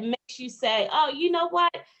trigger that makes you say, oh, you know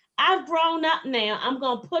what? I've grown up now. I'm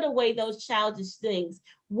going to put away those childish things.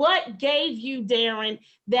 What gave you, Darren,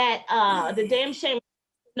 that the damn shame,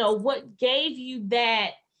 what gave you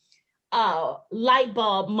that light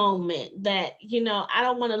bulb moment that, I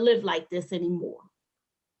don't want to live like this anymore?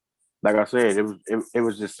 Like I said, it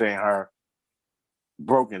was just saying her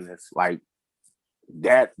brokenness, like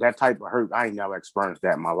that type of hurt. I ain't never experienced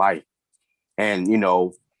that in my life. And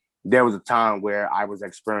there was a time where I was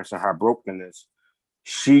experiencing her brokenness.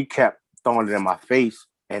 She kept throwing it in my face,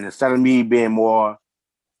 and instead of me being more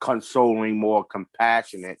consoling, more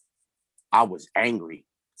compassionate, I was angry.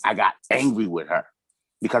 I got angry with her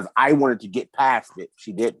because I wanted to get past it.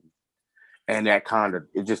 She didn't. And that kind of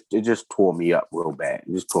it just tore me up real bad.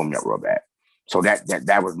 It just tore me up real bad. So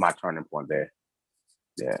that was my turning point there.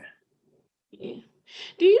 Yeah.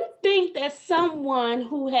 Do you think that someone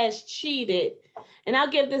who has cheated, and I'll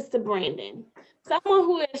give this to Brandon, someone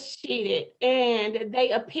who has cheated and they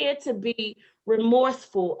appear to be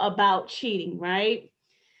remorseful about cheating, right?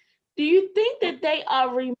 Do you think that they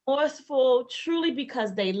are remorseful truly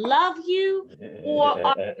because they love you, or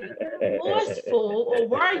are you remorseful, or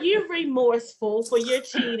were you remorseful for your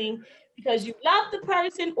cheating because you loved the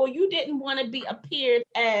person, or you didn't want to be appeared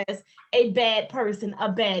as a bad person, a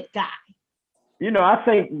bad guy? I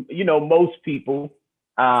think, most people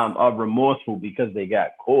are remorseful because they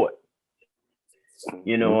got caught.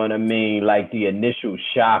 You know what I mean? Like the initial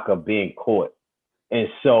shock of being caught. And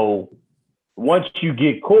so once you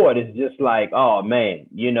get caught, it's just like, oh man,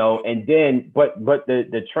 and then, but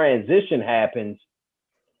the transition happens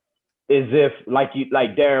as if, like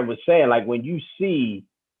Darren was saying, like when you see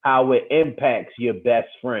how it impacts your best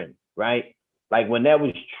friend, right? Like when that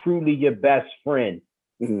was truly your best friend,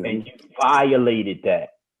 and you violated that.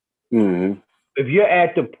 If you're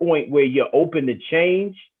at the point where you're open to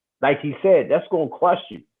change, like he said, that's going to crush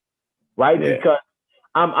you, right? Yeah. Because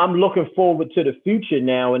I'm looking forward to the future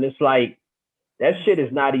now, and it's like that shit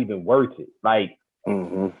is not even worth it. Like,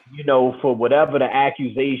 for whatever the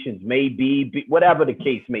accusations may be, whatever the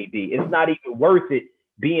case may be, it's not even worth it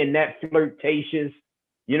being that flirtatious.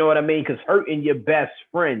 You know what I mean? Because hurting your best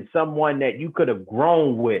friend, someone that you could have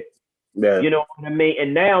grown with. Yeah. You know what I mean?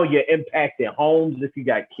 And now you're impacting homes if you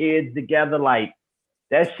got kids together. Like,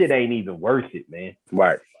 that shit ain't even worth it, man.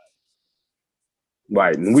 Right.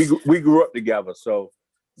 And we grew up together, so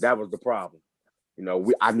that was the problem.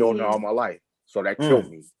 I known her all my life, so that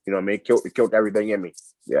killed me. You know what I mean? It killed everything in me.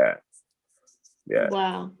 Yeah.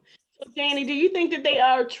 Wow. So, Danny, do you think that they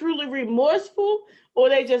are truly remorseful, or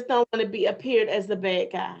they just don't want to be appeared as the bad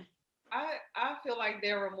guy? I feel like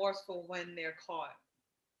they're remorseful when they're caught.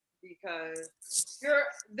 Because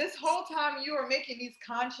this whole time you are making these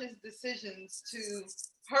conscious decisions to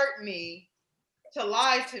hurt me, to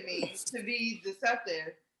lie to me, to be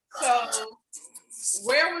deceptive. So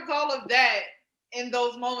where was all of that in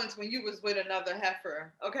those moments when you was with another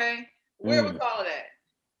heifer? Okay, where was all of that?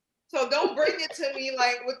 So don't bring it to me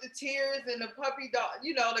like with the tears and the puppy dog,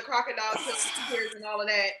 you know, the crocodile tears and all of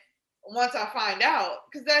that. Once I find out,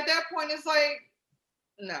 because at that point it's like,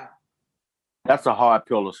 no. That's a hard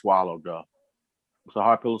pill to swallow, though. It's a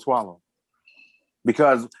hard pill to swallow.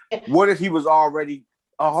 Because what if he was already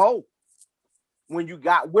a hoe when you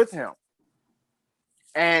got with him?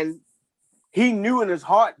 And he knew in his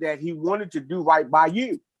heart that he wanted to do right by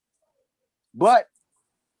you. But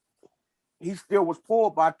he still was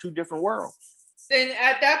pulled by two different worlds. Then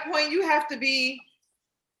at that point, you have to be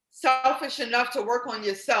selfish enough to work on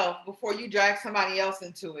yourself before you drag somebody else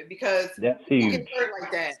into it, because That's people huge. get hurt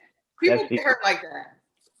like that. People get hurt like that.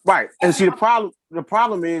 Right. And see, the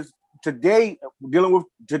problem is today, dealing with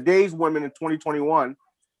today's women in 2021,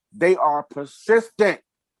 they are persistent.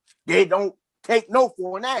 They don't take no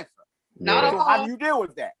for an answer. Not all. So how do you deal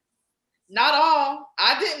with that? Not all.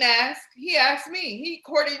 I didn't ask. He asked me. He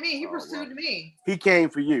courted me. He pursued me. He came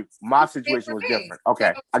for you. My situation was different.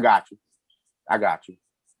 Okay, I got you.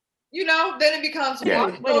 You know, then it becomes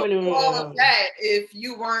all of that if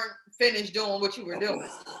you weren't finished doing what you were doing.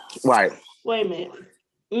 Right. Wait a minute.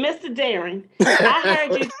 Mr. Darren, I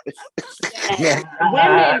heard you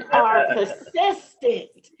women are persistent.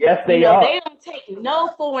 Yes, they are. They don't take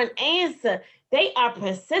no for an answer. They are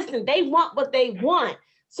persistent. They want what they want.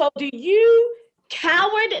 So do you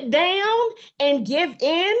cower down and give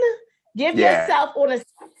in? Give yourself on a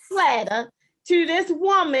platter to this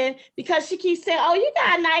woman because she keeps saying, oh, you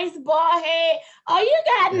got a nice bald head. Oh, you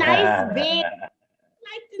got a nice beard.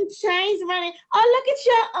 Like them chains running. Oh, look at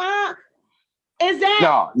your aunt. Is that?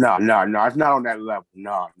 No. It's not on that level.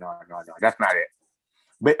 No. That's not it.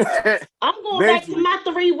 But I'm going back to my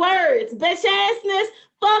 3 words. Bitch assness,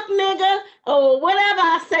 fuck nigga, or whatever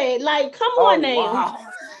I said. Like, come on now. Wow.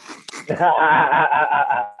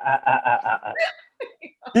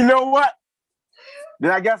 You know what?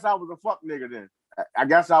 Then I guess I was a fuck nigga then.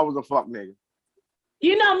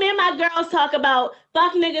 You know, me and my girls talk about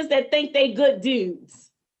fuck niggas that think they good dudes.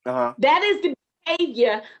 Uh-huh. That is the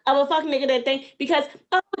behavior of a fuck nigga that think, because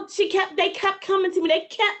they kept coming to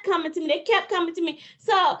me.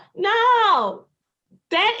 So no,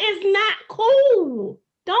 that is not cool.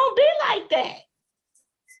 Don't be like that.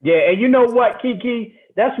 Yeah, and you know what, Kiki?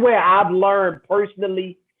 That's where I've learned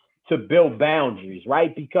personally to build boundaries,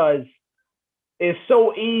 right? Because it's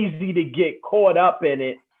so easy to get caught up in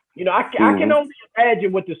it. You know, I can only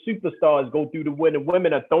imagine what the superstars go through when the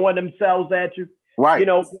women are throwing themselves at you. Right. You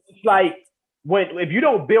know, it's like if you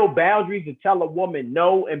don't build boundaries to tell a woman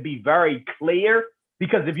no and be very clear,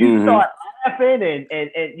 because if you start laughing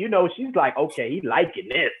and you know, she's like, okay, he liking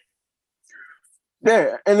this.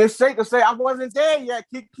 Yeah, and it's safe to say I wasn't there yet,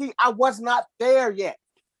 Kiki. I was not there yet.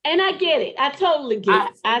 And I get it. I totally get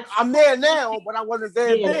it. I'm there now, but I wasn't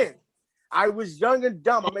there then. I was young and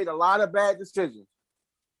dumb. I made a lot of bad decisions.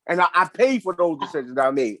 And I paid for those decisions that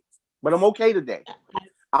I made. But I'm okay today.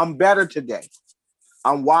 I'm better today.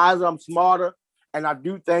 I'm wiser, I'm smarter, and I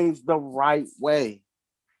do things the right way.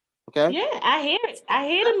 Okay? Yeah, I hear it. I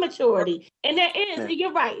hear the maturity. And there is,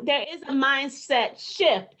 you're right, there is a mindset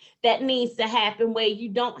shift that needs to happen where you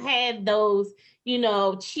don't have those, you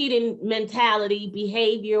know, cheating mentality,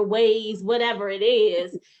 behavior, ways, whatever it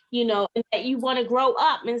is, you know, and that you want to grow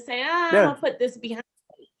up and say, I'm going to put this behind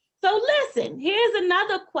me. So listen, here's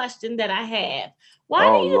another question that I have.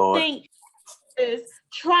 Why do you think is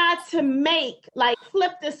try to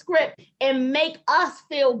flip the script and make us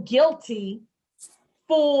feel guilty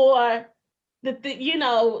for the you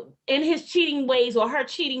know, in his cheating ways or her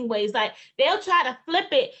cheating ways? Like, they'll try to flip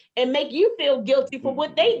it and make you feel guilty for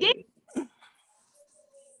what they did.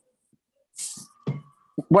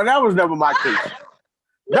 Well, that was never my case.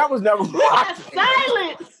 That was never my case.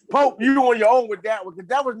 Silence. Pope, you on your own with that one, because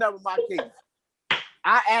that was never my case.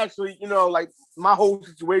 I actually, you know, like my whole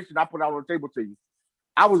situation I put out on the table to you,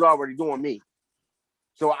 I was already doing me.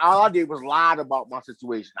 So all I did was lie about my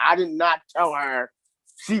situation. I did not tell her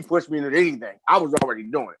she pushed me into anything. I was already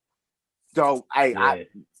doing it. So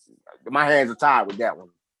my hands are tied with that one.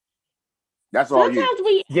 That's all. Sometimes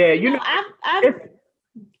you.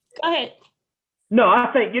 Go ahead. No,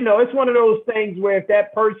 I think, you know, it's one of those things where if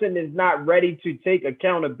that person is not ready to take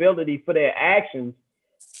accountability for their actions,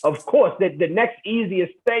 of course, the next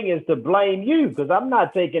easiest thing is to blame you, because I'm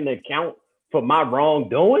not taking account for my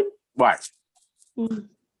wrongdoing. Right.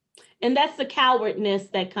 And that's the cowardness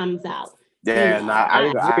that comes out. Yeah, you know,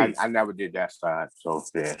 I never did that side. So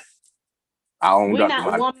yeah, we're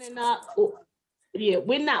not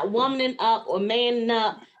womaning up or manning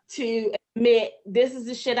up to admit this is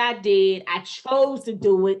the shit I did. I chose to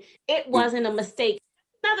do it. It wasn't a mistake.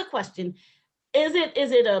 Another question. Is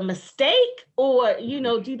it a mistake, or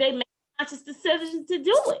do they make a conscious decision to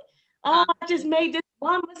do it? Oh, I just made this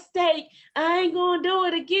one mistake. I ain't gonna do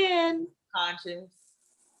it again. Conscious.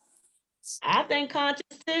 I think conscious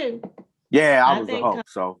too. Yeah, I was the host,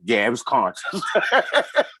 so yeah, it was conscious.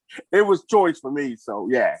 It was choice for me, so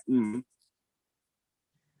yeah. Mm-hmm.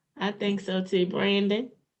 I think so too, Brandon.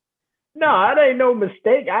 No, it ain't no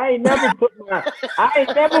mistake. I ain't never put my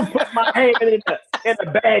hand in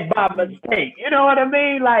the bag by mistake. You know what I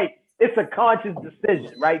mean? Like, it's a conscious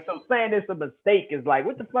decision, right? So saying it's a mistake is like,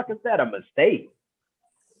 what the fuck is that, a mistake?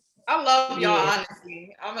 I love y'all,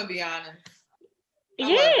 honestly. I'm gonna be honest.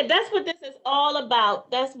 Yeah, that's what this is all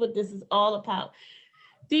about. That's what this is all about.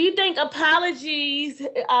 Do you think apologies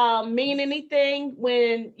mean anything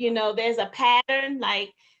when, there's a pattern?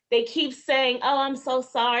 Like, they keep saying, oh, I'm so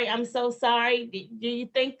sorry. I'm so sorry. Do you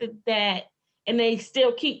think that, and they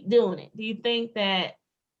still keep doing it? Do you think that,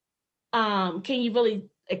 can you really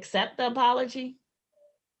accept the apology?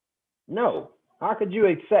 No. How could you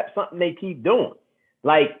accept something they keep doing?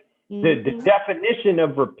 Like, the definition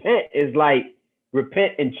of repent is like,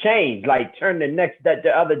 repent and change, like turn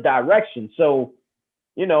the other direction. So,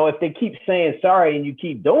 if they keep saying sorry and you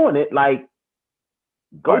keep doing it, like,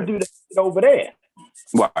 go do that over there.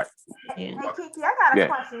 Right. Hey, Kiki, I got a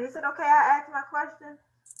question. Is it okay I ask my question?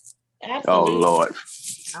 Absolutely. Oh, Lord.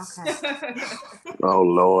 Okay. Oh,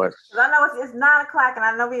 Lord. I know it's 9:00, and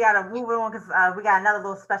I know we got to move on because we got another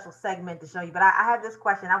little special segment to show you. But I have this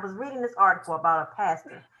question. I was reading this article about a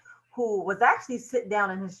pastor who was actually sitting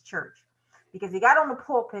down in his church because he got on the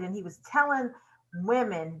pulpit and he was telling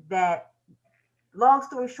women that, long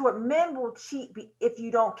story short, men will cheat if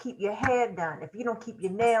you don't keep your hair done, if you don't keep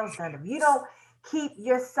your nails done, if you don't keep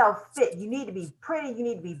yourself fit. You need to be pretty, you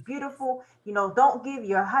need to be beautiful. Don't give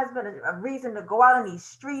your husband a reason to go out on these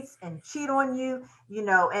streets and cheat on you.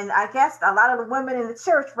 And I guess a lot of the women in the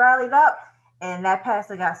church rallied up and that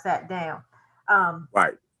pastor got sat down.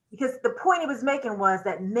 Right. Because the point he was making was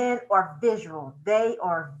that men are visual. They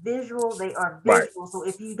are visual. Right. So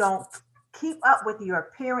if you don't keep up with your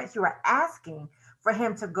appearance, you are asking for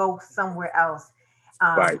him to go somewhere else.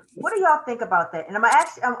 Right. What do y'all think about that? And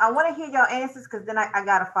I want to hear y'all answers because then I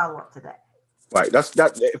got to follow up to that. Right.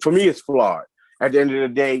 That for me, it's flawed. At the end of the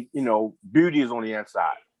day, beauty is on the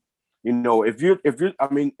inside.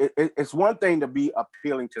 It's one thing to be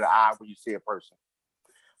appealing to the eye when you see a person.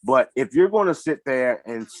 But if you're going to sit there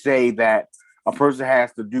and say that a person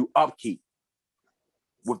has to do upkeep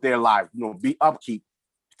with their life, be upkeep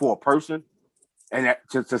for a person and that,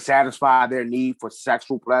 to satisfy their need for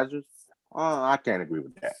sexual pleasures, I can't agree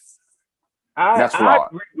with that. I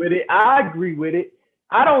agree with it.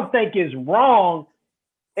 I don't think it's wrong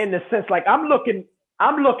in the sense, like, I'm looking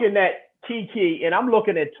at Kiki and I'm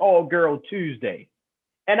looking at Tall Girl Tuesday,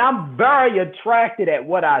 and I'm very attracted at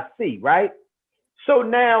what I see, right? So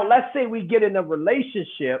now let's say we get in a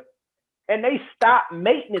relationship and they stop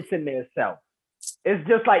maintaining themselves. It's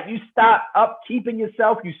just like you stop upkeeping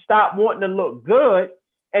yourself, you stop wanting to look good,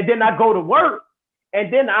 and then I go to work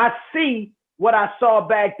and then I see what I saw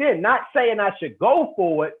back then. Not saying I should go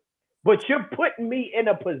for it, but you're putting me in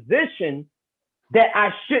a position that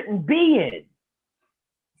I shouldn't be in.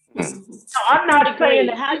 I'm not saying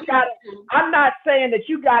that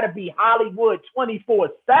you gotta be Hollywood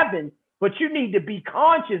 24/7, but you need to be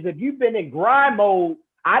conscious. If you've been in grind mode,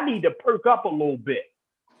 I need to perk up a little bit.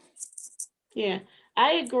 Yeah,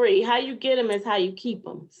 I agree. How you get them is how you keep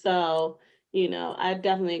them. So, I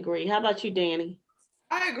definitely agree. How about you, Danny?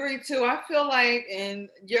 I agree too. I feel like, and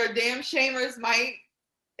your damn shamers might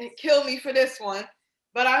kill me for this one,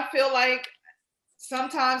 but I feel like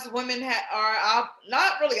sometimes women are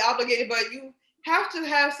not really obligated, but you have to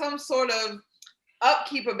have some sort of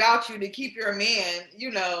upkeep about you to keep your man,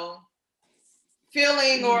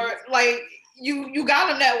 feeling or like you got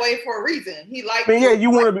him that way for a reason. He likes. I mean, I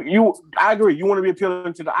agree. You want to be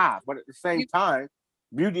appealing to the eye, but at the same time,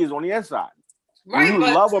 beauty is on the inside. Right, when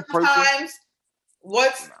you love a person, sometimes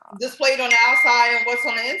what's displayed on the outside and what's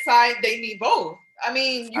on the inside, they need both. I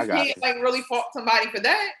mean, you can't really fault somebody for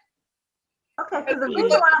that. Okay, because the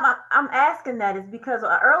reason why I'm asking that is because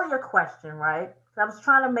an earlier question, right? I was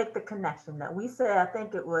trying to make the connection that we said, I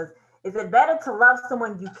think it was, is it better to love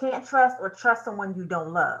someone you can't trust or trust someone you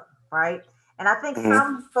don't love, right? And I think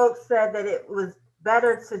some folks said that it was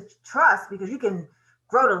better to trust because you can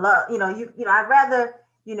grow to love, I'd rather,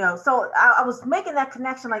 so I was making that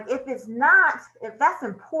connection, like if that's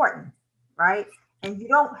important, right? And you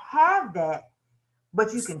don't have that,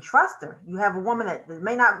 but you can trust her. You have a woman that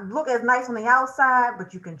may not look as nice on the outside,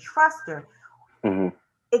 but you can trust her. Mhm.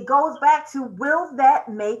 It goes back to, will that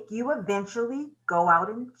make you eventually go out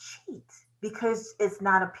and cheat? Because it's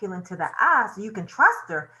not appealing to the eye. So you can trust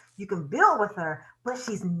her, you can build with her, but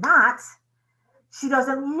she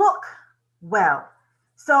doesn't look well.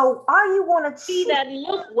 So are you going to She cheat? doesn't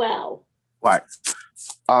look well. Right.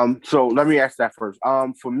 So let me ask that first.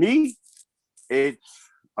 For me, it's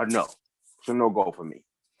a no. It's a no-go for me.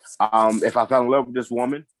 If I fell in love with this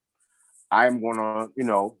woman, I'm gonna,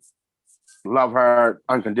 love her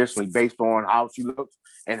unconditionally based on how she looks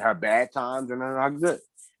and her bad times and her good.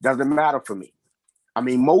 Doesn't matter for me. I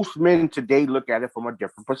mean, most men today look at it from a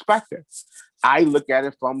different perspective. I look at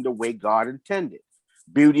it from the way God intended.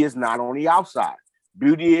 Beauty is not on the outside.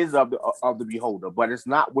 Beauty is of the beholder, but it's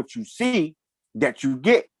not what you see that you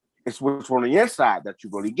get. It's what's on the inside that you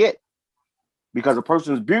really get. Because a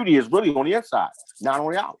person's beauty is really on the inside, not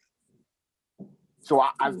on the out. So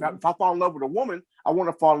if I fall in love with a woman, I want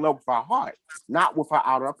to fall in love with her heart, not with her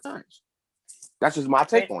outer appearance. That's just my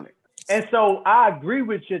take on it. And so I agree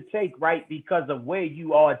with your take, right? Because of where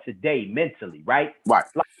you are today mentally, right? Right.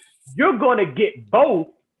 Like, you're going to get both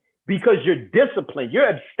because you're disciplined. You're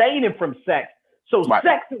abstaining from sex. So right.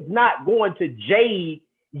 Sex is not going to jade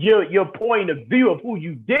your point of view of who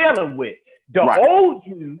you're dealing with. The right. old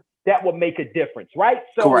you, that will make a difference, right?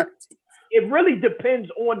 So correct. It really depends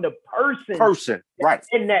on the person right,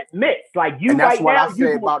 in that mix. Like you, and that's right what now, I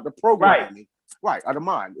say about the programming, right, of the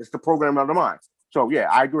mind. It's the program of the mind. So yeah,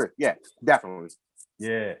 I agree. Yeah, definitely.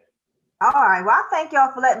 Yeah. All right. Well, I thank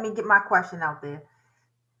y'all for letting me get my question out there.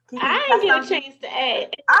 I didn't get a chance to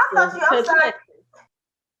add. I thought you. I'm sorry.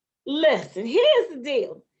 Listen, here's the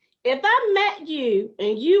deal. If I met you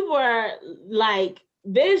and you were like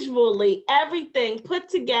visually everything put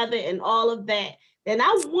together and all of that, then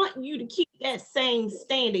I want you to keep that same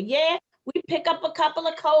standard. Yeah, we pick up a couple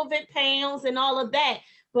of COVID pounds and all of that.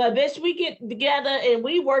 But bitch, we get together and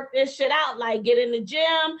we work this shit out, like get in the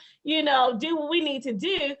gym, do what we need to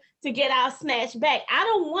do to get our snatch back. I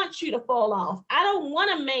don't want you to fall off. I don't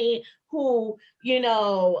want a man who, he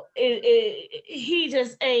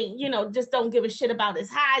just ain't, just don't give a shit about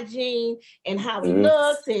his hygiene and how he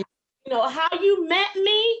looks and, how you met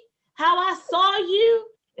me, how I saw you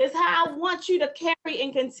is how I want you to carry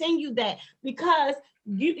and continue that, because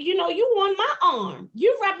you on my arm.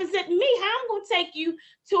 You represent me. How I'm gonna take you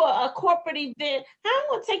to a corporate event? How I'm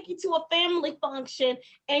gonna take you to a family function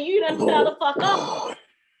and you done fell the fuck up?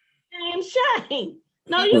 Damn shame.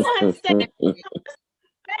 No, you gonna have to stay back.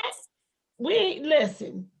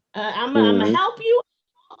 Listen. I'm gonna help you,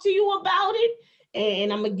 talk to you about it,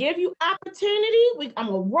 and I'm gonna give you opportunity. I'm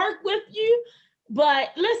gonna work with you. But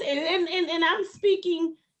listen, and I'm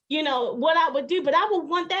speaking, what I would do, but I would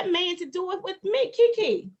want that man to do it with me.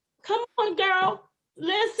 Kiki, come on, girl.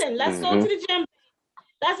 Listen, let's go to the gym.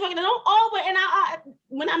 That's why don't always, and I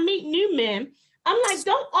when I meet new men, I'm like,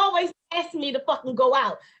 don't always ask me to fucking go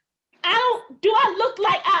out. Do I look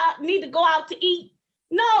like I need to go out to eat?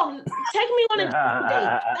 No, take me on a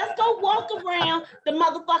date. Let's go walk around the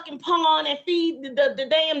motherfucking pond and feed the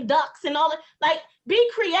damn ducks and all that. Like,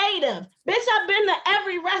 be creative. Bitch, I've been to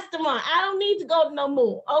every restaurant. I don't need to go to no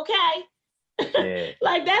more, okay? Yeah.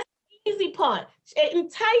 Like, that's the easy part. It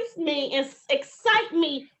entice me and excite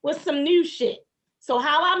me with some new shit. So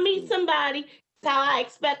how I meet somebody is how I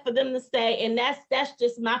expect for them to stay, and that's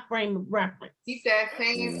just my frame of reference. Keep that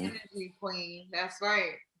same energy, queen. That's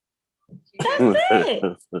right. That's it.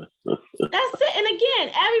 That's it. And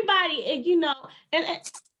again, everybody, and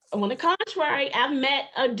on the contrary, I've met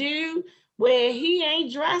a dude where he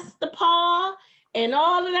ain't dressed the part and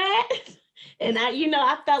all of that. And I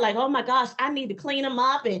felt like, oh my gosh, I need to clean him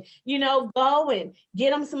up and, go and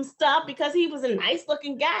get him some stuff because he was a nice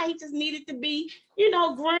looking guy. He just needed to be,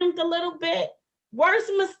 groomed a little bit.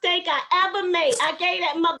 Worst mistake I ever made. I gave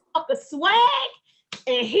that motherfucker swag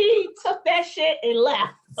and he took that shit and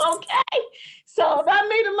left. Okay. So if I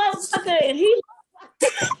meet a motherfucker and he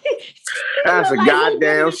that's a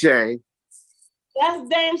goddamn shame. That's a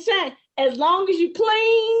damn shame. As long as you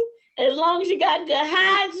clean, as long as you got good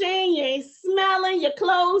hygiene, you ain't smelling, your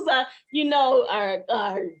clothes are,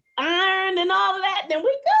 are ironed and all of that, then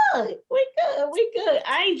we good. We good.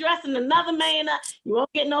 I ain't dressing another man up. You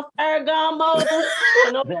won't get no Ferragamo.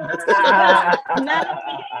 No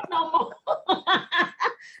more.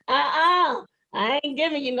 I ain't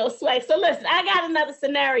giving you no swag. So listen, I got another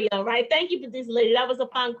scenario, right? Thank you, producer lady. That was a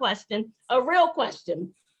fun question, a real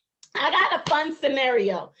question. I got a fun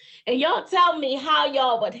scenario, and y'all tell me how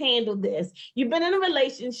y'all would handle this. You've been in a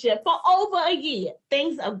relationship for over a year.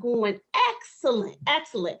 Things are going excellent,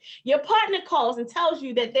 excellent. Your partner calls and tells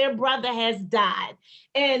you that their brother has died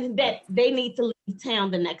and that they need to leave town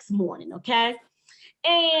the next morning, okay?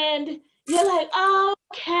 And you're like, oh,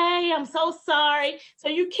 okay, I'm so sorry. So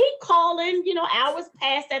you keep calling, hours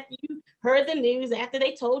pass after you heard the news, after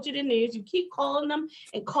they told you the news. You keep calling them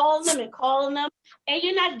and calling them and calling them, and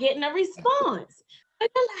you're not getting a response.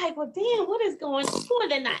 But you're like, well, damn, what is going on?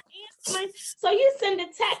 They're not answering. So you send a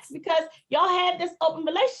text because y'all had this open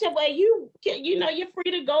relationship where you're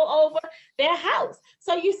free to go over their house.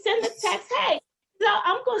 So you send a text, hey, so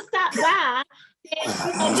I'm going to stop by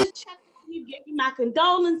and, just check you, give you my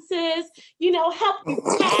condolences, help you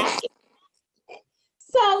pack.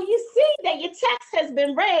 So you see that your text has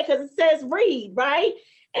been read because it says read, right?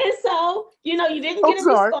 And so, you didn't get a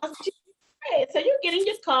response. But you read. So you get in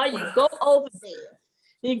your car, you go over there.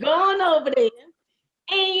 You're going over there,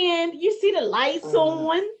 and you see the lights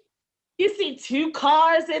on. You see 2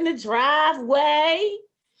 cars in the driveway.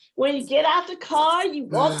 When you get out the car, you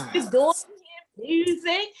walk to the door, you hear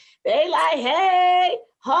music. They like, hey,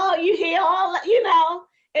 oh, you hear all,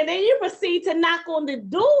 and then you proceed to knock on the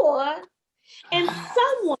door, and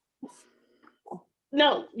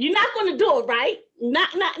no, you knock on the door, right?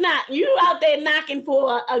 Knock. You out there knocking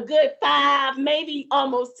for a good 5, maybe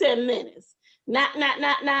almost 10 minutes. Knock.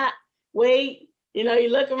 Wait, you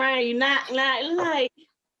look around, you knock, like,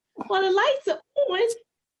 well, the lights are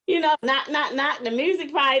on, knock. The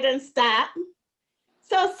music probably doesn't stop.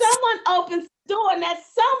 So someone opens the door, and that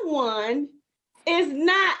someone is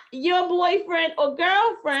not your boyfriend or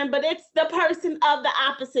girlfriend, but it's the person of the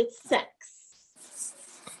opposite sex.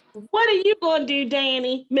 What are you gonna do,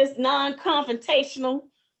 Danny, Miss Non-Confrontational?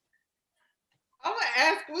 I'm gonna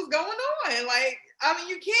ask what's going on. Like,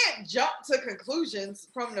 you can't jump to conclusions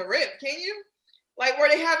from the rip, can you? Like, were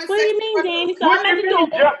they having what sex? What do you mean, Danny? So what do you mean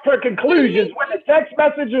jump to conclusions? When the text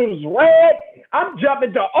message was read, I'm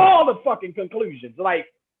jumping to all the fucking conclusions. Like,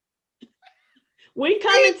 we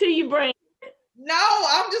coming to you, Brandon. No,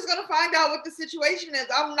 I'm just gonna find out what the situation is.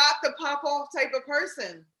 I'm not the pop off type of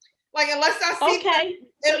person. Like, unless I see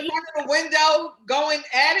in front of the window going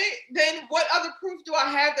at it, then what other proof do I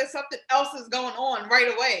have that something else is going on right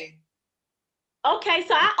away? Okay,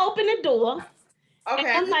 so I open the door. Okay. And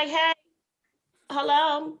I'm like, hey,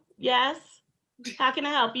 hello, yes. How can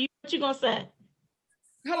I help you? What you gonna say?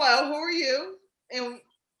 Hello, who are you? And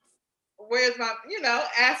where's my,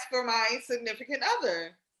 ask for my significant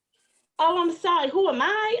other. Oh, I'm sorry. Who am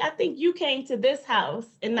I? I think you came to this house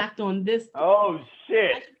and knocked on this door. Oh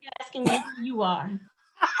shit. I should be asking you who you are.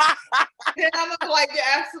 And I'm like, you're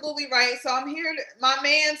absolutely right. So I'm here. My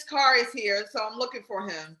man's car is here, so I'm looking for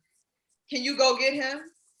him. Can you go get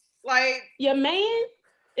him? Like, your man?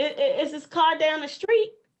 Is his car down the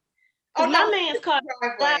street? Oh, no, my man's car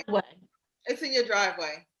driveway. It's in your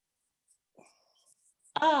driveway.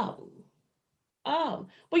 Oh. Well,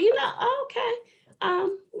 okay.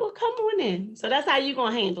 Well, come on in. So that's how you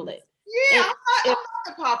gonna handle it. Yeah, I'm not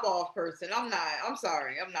the pop off person. I'm not. I'm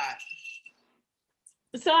sorry. I'm not.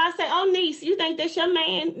 So I say, oh, niece, you think that's your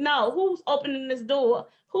man? No. Who's opening this door?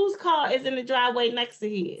 Whose car is in the driveway next to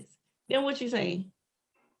his? Then what you saying?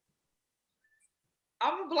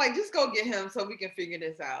 I'm gonna be like, just go get him so we can figure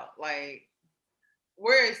this out. Like,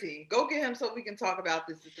 where is he? Go get him so we can talk about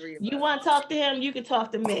this, the 3 of us. You want to talk to him? You can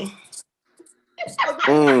talk to me.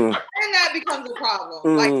 And that becomes a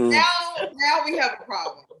problem. Like, now we have a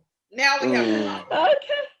problem. Now we have a problem.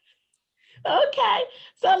 Okay.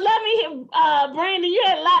 So let me hear, Brandon, you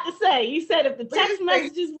had a lot to say. You said if the text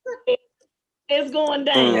messages is going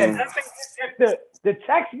down. Yeah, if the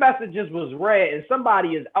text messages was read and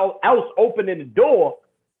somebody is else opening the door,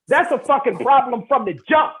 that's a fucking problem from the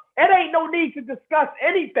jump. It ain't no need to discuss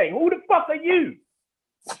anything. Who the fuck are you?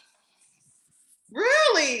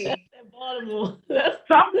 Really? Baltimore.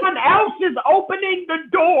 Someone else is opening the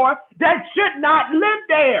door that should not live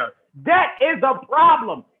there. That is a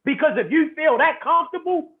problem. Because if you feel that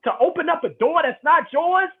comfortable to open up a door that's not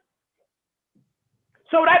yours,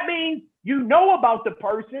 so that means you know about the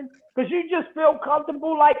person because you just feel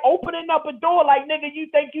comfortable like opening up a door like, nigga, you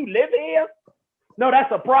think you live here? No,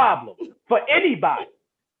 that's a problem for anybody.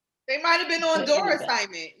 They might have been on door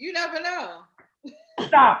assignment. You never know.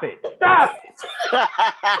 Stop it.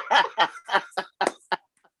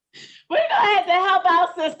 We're going to have to help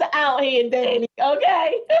our sister out here, Danny,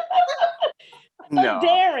 okay? No.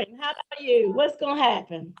 Darren, how about you? What's going to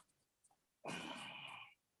happen?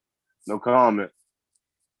 No comment.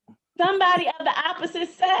 Somebody of the opposite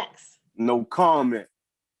sex. No comment.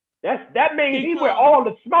 That means he with all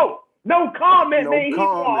the smoke. No comment means he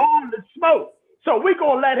want all the smoke. So we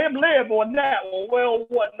gonna let him live on that one. We don't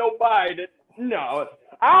want nobody to, no,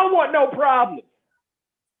 I don't want no problems.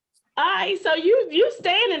 All right, so you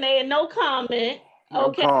standing there, no comment. No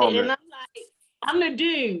okay, comment. And I'm like, I'm the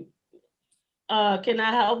dude. Can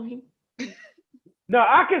I help you? No,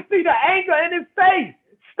 I can see the anger in his face.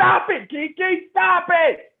 Stop it, Kiki. Stop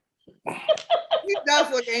it. He does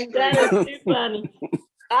look angry. That is too funny.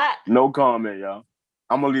 No comment, y'all.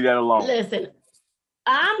 I'm gonna leave that alone. Listen,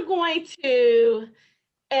 I'm going to,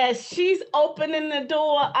 as she's opening the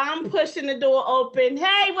door, I'm pushing the door open.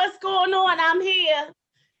 Hey, what's going on? I'm here.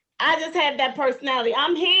 I just have that personality.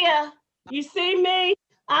 I'm here. You see me?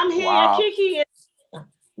 I'm here. Wow. Kiki is.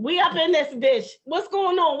 We up in this bitch. What's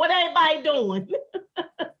going on? What everybody doing?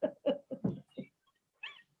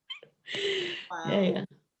 Wow. Yeah.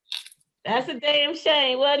 That's a damn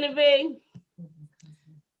shame, wasn't it, B?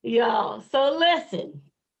 Y'all, so listen.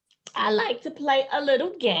 I like to play a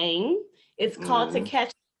little game. It's called To Catch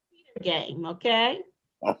a Cheater game, okay?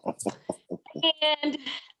 And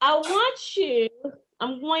I'm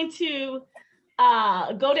going to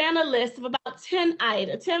go down a list of about 10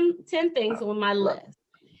 items, 10 things on my list.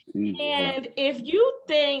 And if you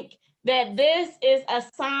think that this is a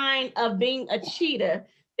sign of being a cheater,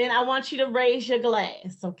 then I want you to raise your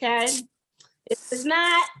glass, okay? If it's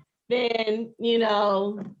not, then,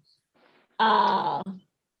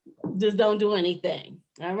 just don't do anything,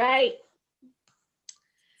 all right?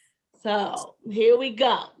 So here we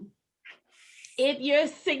go. If you're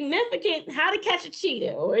significant, how to catch a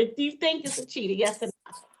cheater, or if you think it's a cheater, yes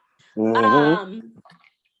or no.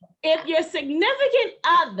 If your significant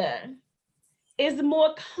other is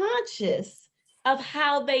more conscious of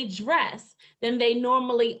how they dress than they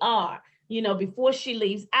normally are, before she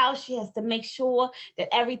leaves out, she has to make sure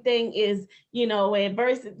that everything is, and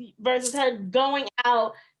versus her going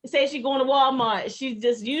out, say she's going to Walmart, she's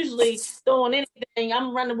just usually throwing anything.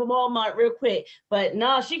 I'm running to Walmart real quick, but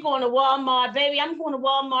no, she going to Walmart, baby, I'm going to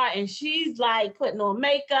Walmart, and she's like putting on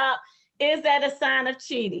makeup. Is that a sign of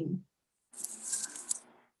cheating?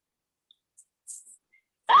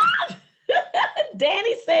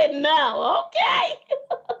 Danny said no. Okay.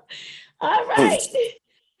 All right.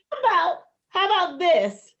 How about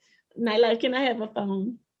this? Nyla, can I have a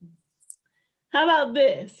phone? How about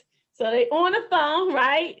this? So they on the phone,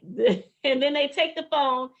 right? And then they take the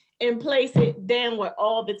phone and place it downward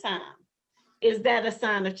all the time. Is that a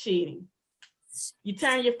sign of cheating? You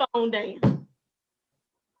turn your phone down.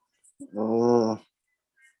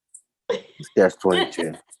 That's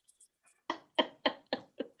 22.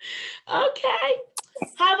 Okay.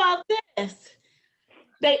 How about this?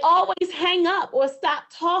 They always hang up or stop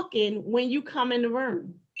talking when you come in the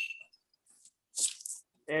room.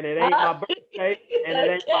 And it ain't my birthday. And it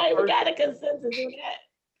ain't my birthday. We got a consensus on that.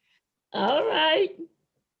 All right.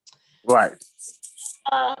 Right.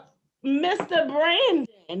 Mr.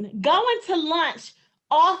 Brandon, going to lunch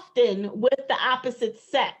often with the opposite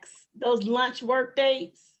sex. Those lunch work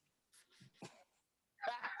dates.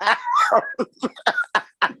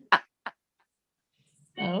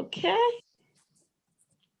 Okay.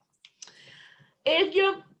 If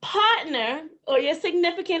your partner or your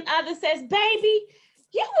significant other says, baby,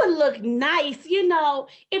 you would look nice,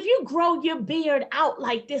 if you grow your beard out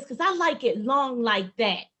like this, because I like it long like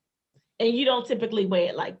that. And you don't typically wear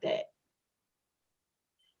it like that.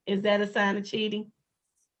 Is that a sign of cheating?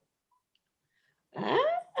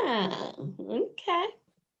 Okay.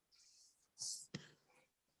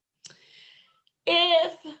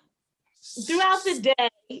 If throughout the day,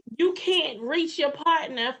 you can't reach your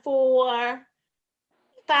partner for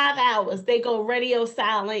 5 hours, they go radio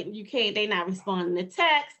silent, they're not responding to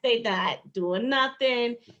text, they're not doing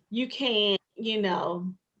nothing, you can't, we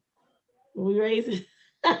raise it.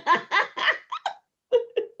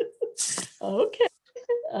 Okay.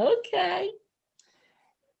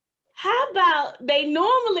 How about they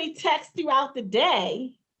normally text throughout the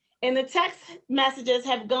day, and the text messages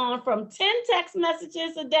have gone from 10 text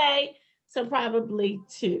messages a day to probably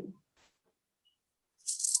 2.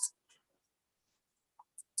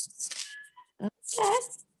 Okay.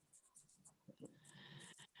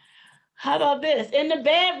 How about this? In the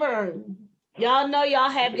bedroom, y'all know y'all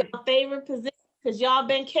have your favorite position because y'all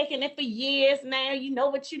been kicking it for years now. You know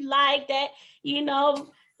what you like, that,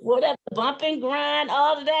 whatever, bump and grind,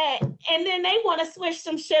 all of that. And then they want to switch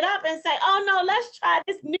some shit up and say, oh no, let's try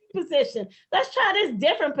this new position. Let's try this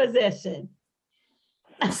different position.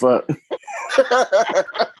 Fuck.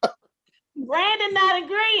 Brandon not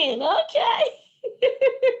agreeing. Okay.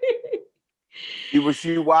 Was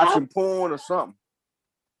she watching porn or something?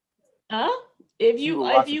 Huh? If She will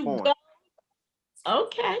you watch the porn. go,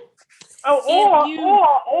 okay. Or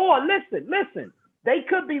listen. They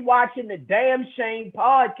could be watching the Damn Shame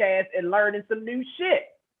podcast and learning some new shit.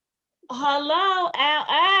 Hello,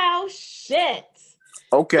 ow, shit.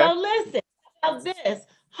 Okay. So listen about this.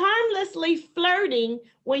 Harmlessly flirting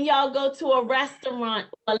when y'all go to a restaurant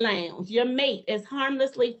or lounge. Your mate is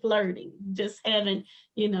harmlessly flirting, just having,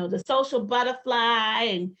 the social butterfly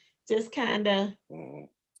and just kind of.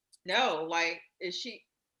 No, like, is she,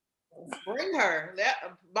 bring her, that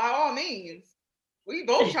by all means. We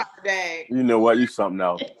both try to bag. You know what? You something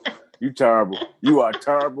else. You terrible. You are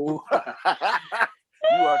terrible.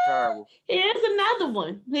 You are terrible. Here's another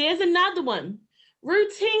one.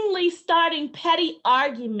 Routinely starting petty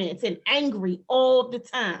arguments and angry all the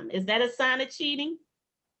time. Is that a sign of cheating?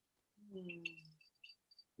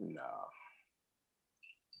 No.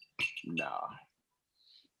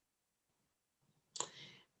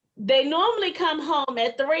 They normally come home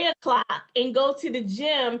at 3:00 and go to the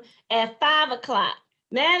gym at 5:00.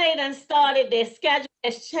 Now they done started, their schedule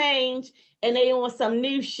has changed and they on some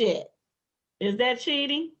new shit. Is that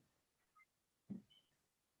cheating?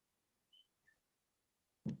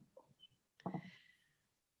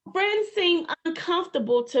 Friends seem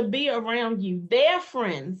uncomfortable to be around you. Their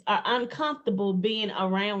friends are uncomfortable being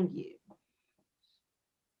around you.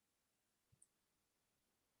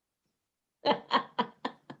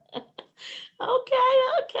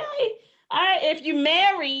 Okay. All right, if you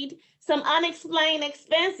married, some unexplained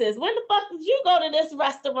expenses. When the fuck did you go to this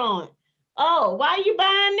restaurant? Oh, why are you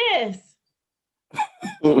buying this?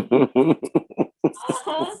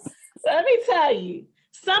 Let me tell you,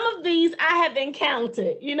 some of these I have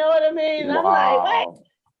encountered. You know what I mean? Wow. I'm like, wait.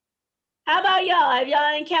 How about y'all? Have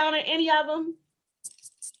y'all encountered any of them?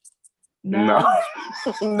 No.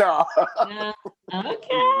 No.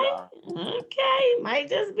 Okay. Might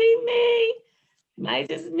just be me. I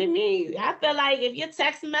feel like if your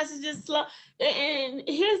text messages slow, and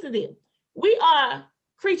here's the deal. We are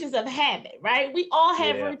creatures of habit, right? We all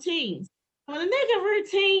have routines. When a nigga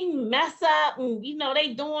routine mess up and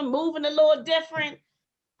they moving a little different,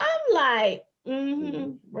 I'm like,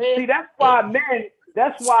 See, that's why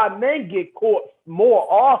men get caught more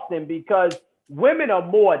often, because women are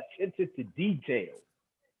more attentive to details.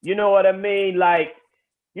 You know what I mean? Like,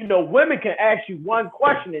 women can ask you one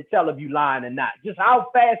question and tell if you lying or not. Just how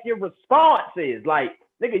fast your response is. Like,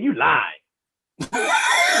 nigga, you lying.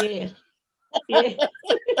 Yeah.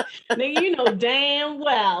 Nigga, damn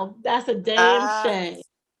well that's a damn shame.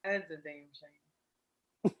 That's a damn shame.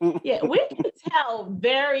 Yeah, we can tell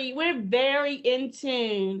we're very in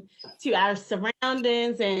tune to our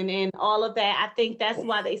surroundings and all of that. I think that's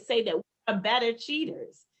why they say that we're better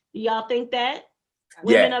cheaters. Do y'all think that?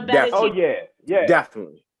 Women are better cheaters? Oh, yeah.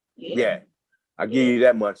 Definitely. Yeah. I give you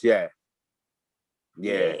that much, yeah.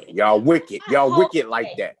 Y'all wicked. Y'all wicked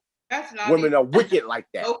like that. That's not Women are wicked like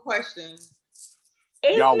that. No question.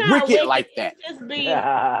 Y'all wicked like that. It's just being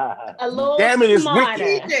a little damn it, it's smarter.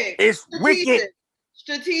 Wicked. It's wicked.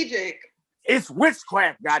 Strategic. It's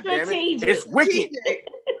witchcraft, goddammit. It's wicked.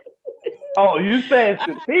 Oh, you said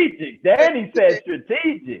strategic. Danny said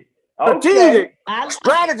strategic. Strategic.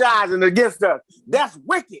 Strategizing against us. That's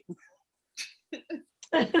wicked.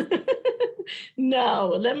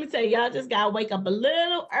 No, let me tell you, y'all just gotta wake up a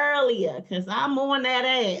little earlier because I'm on that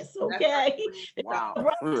ass, okay? Wow.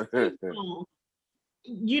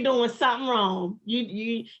 You doing something wrong.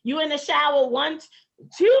 You in the shower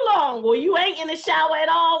too long, or you ain't in the shower at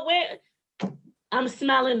all. I'm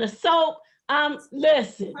smelling the soap.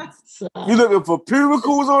 Listen. So. You looking for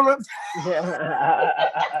pubericles on it?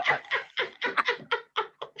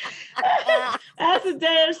 That's a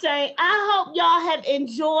damn shame. I hope y'all have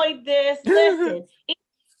enjoyed this. Listen, each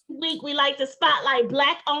week we like to spotlight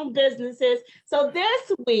Black-owned businesses. So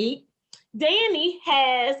this week, Danny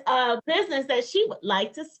has a business that she would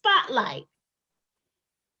like to spotlight.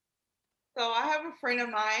 So I have a friend of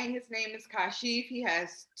mine. His name is Kashif. He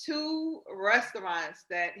has 2 restaurants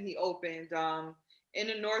that he opened in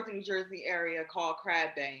the North New Jersey area called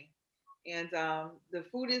Crab Bay. And the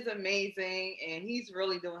food is amazing, and he's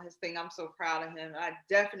really doing his thing. I'm so proud of him. I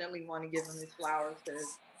definitely want to give him his flowers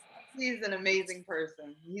because he's an amazing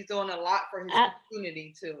person. He's doing a lot for his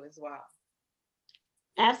community too, as well.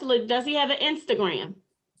 Absolutely. Does he have an Instagram?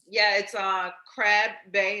 Yeah, it's Crab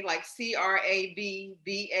Bay, like CRABBAE,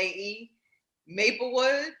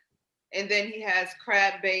 Maplewood, and then he has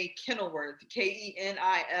Crab Bay Kenilworth, KENILWORTH.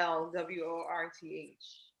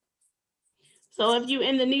 So if you're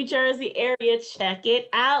in the New Jersey area, check it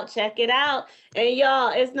out. Check it out. And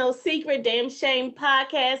y'all, it's no secret. Damn Shame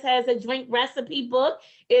Podcast has a drink recipe book.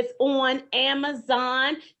 It's on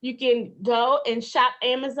Amazon. You can go and shop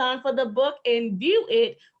Amazon for the book and view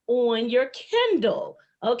it on your Kindle.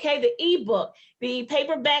 Okay, the ebook. The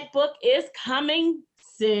paperback book is coming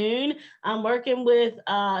soon. I'm working with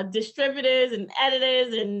distributors and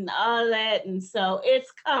editors and all that. And so it's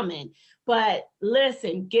coming. But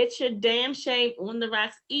listen, get your Damn Shame on the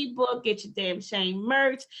Rocks ebook, get your Damn Shame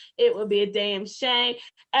merch. It will be a damn shame.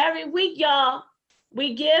 Every week, y'all,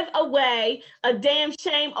 we give away a Damn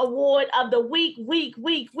Shame award of the week. Who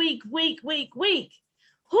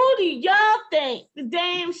do y'all think the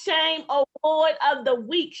Damn Shame award of the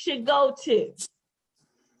week should go to?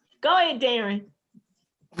 Go ahead, Darren.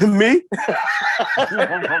 Me?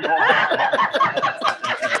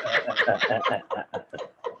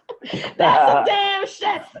 That's a damn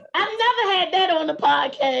shame. I've never had that on the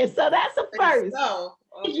podcast, so that's a first. So,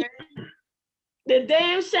 okay. The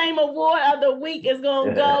Damn Shame award of the week is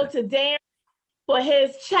gonna go to Darren for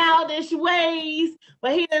his childish ways,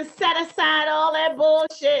 but he done set aside all that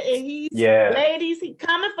bullshit, and he's ladies, he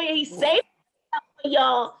coming for you. He's saving for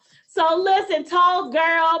y'all. So listen, Tall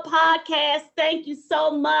Girl Podcast, thank you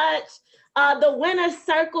so much. The Winner's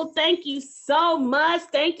Circle, thank you so much.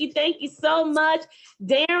 Thank you so much.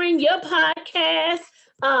 Darren, your podcast,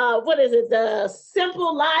 what is it? The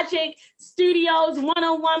Simple Logic Studios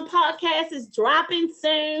one-on-one podcast is dropping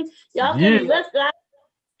soon. Y'all can look like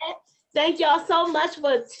that. Thank y'all so much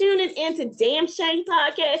for tuning into Damn Shame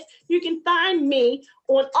Podcast. You can find me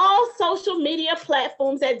on all social media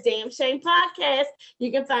platforms at Damn Shame Podcast.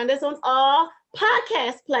 You can find us on all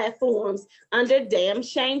podcast platforms under Damn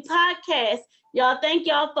Shame Podcast. Y'all, thank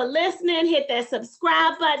y'all for listening. Hit that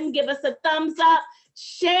subscribe button. Give us a thumbs up.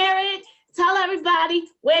 Share it. Tell everybody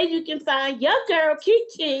where you can find your girl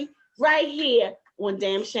Kiki right here on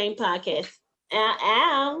Damn Shame Podcast.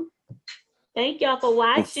 Ow. Thank y'all for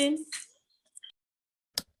watching.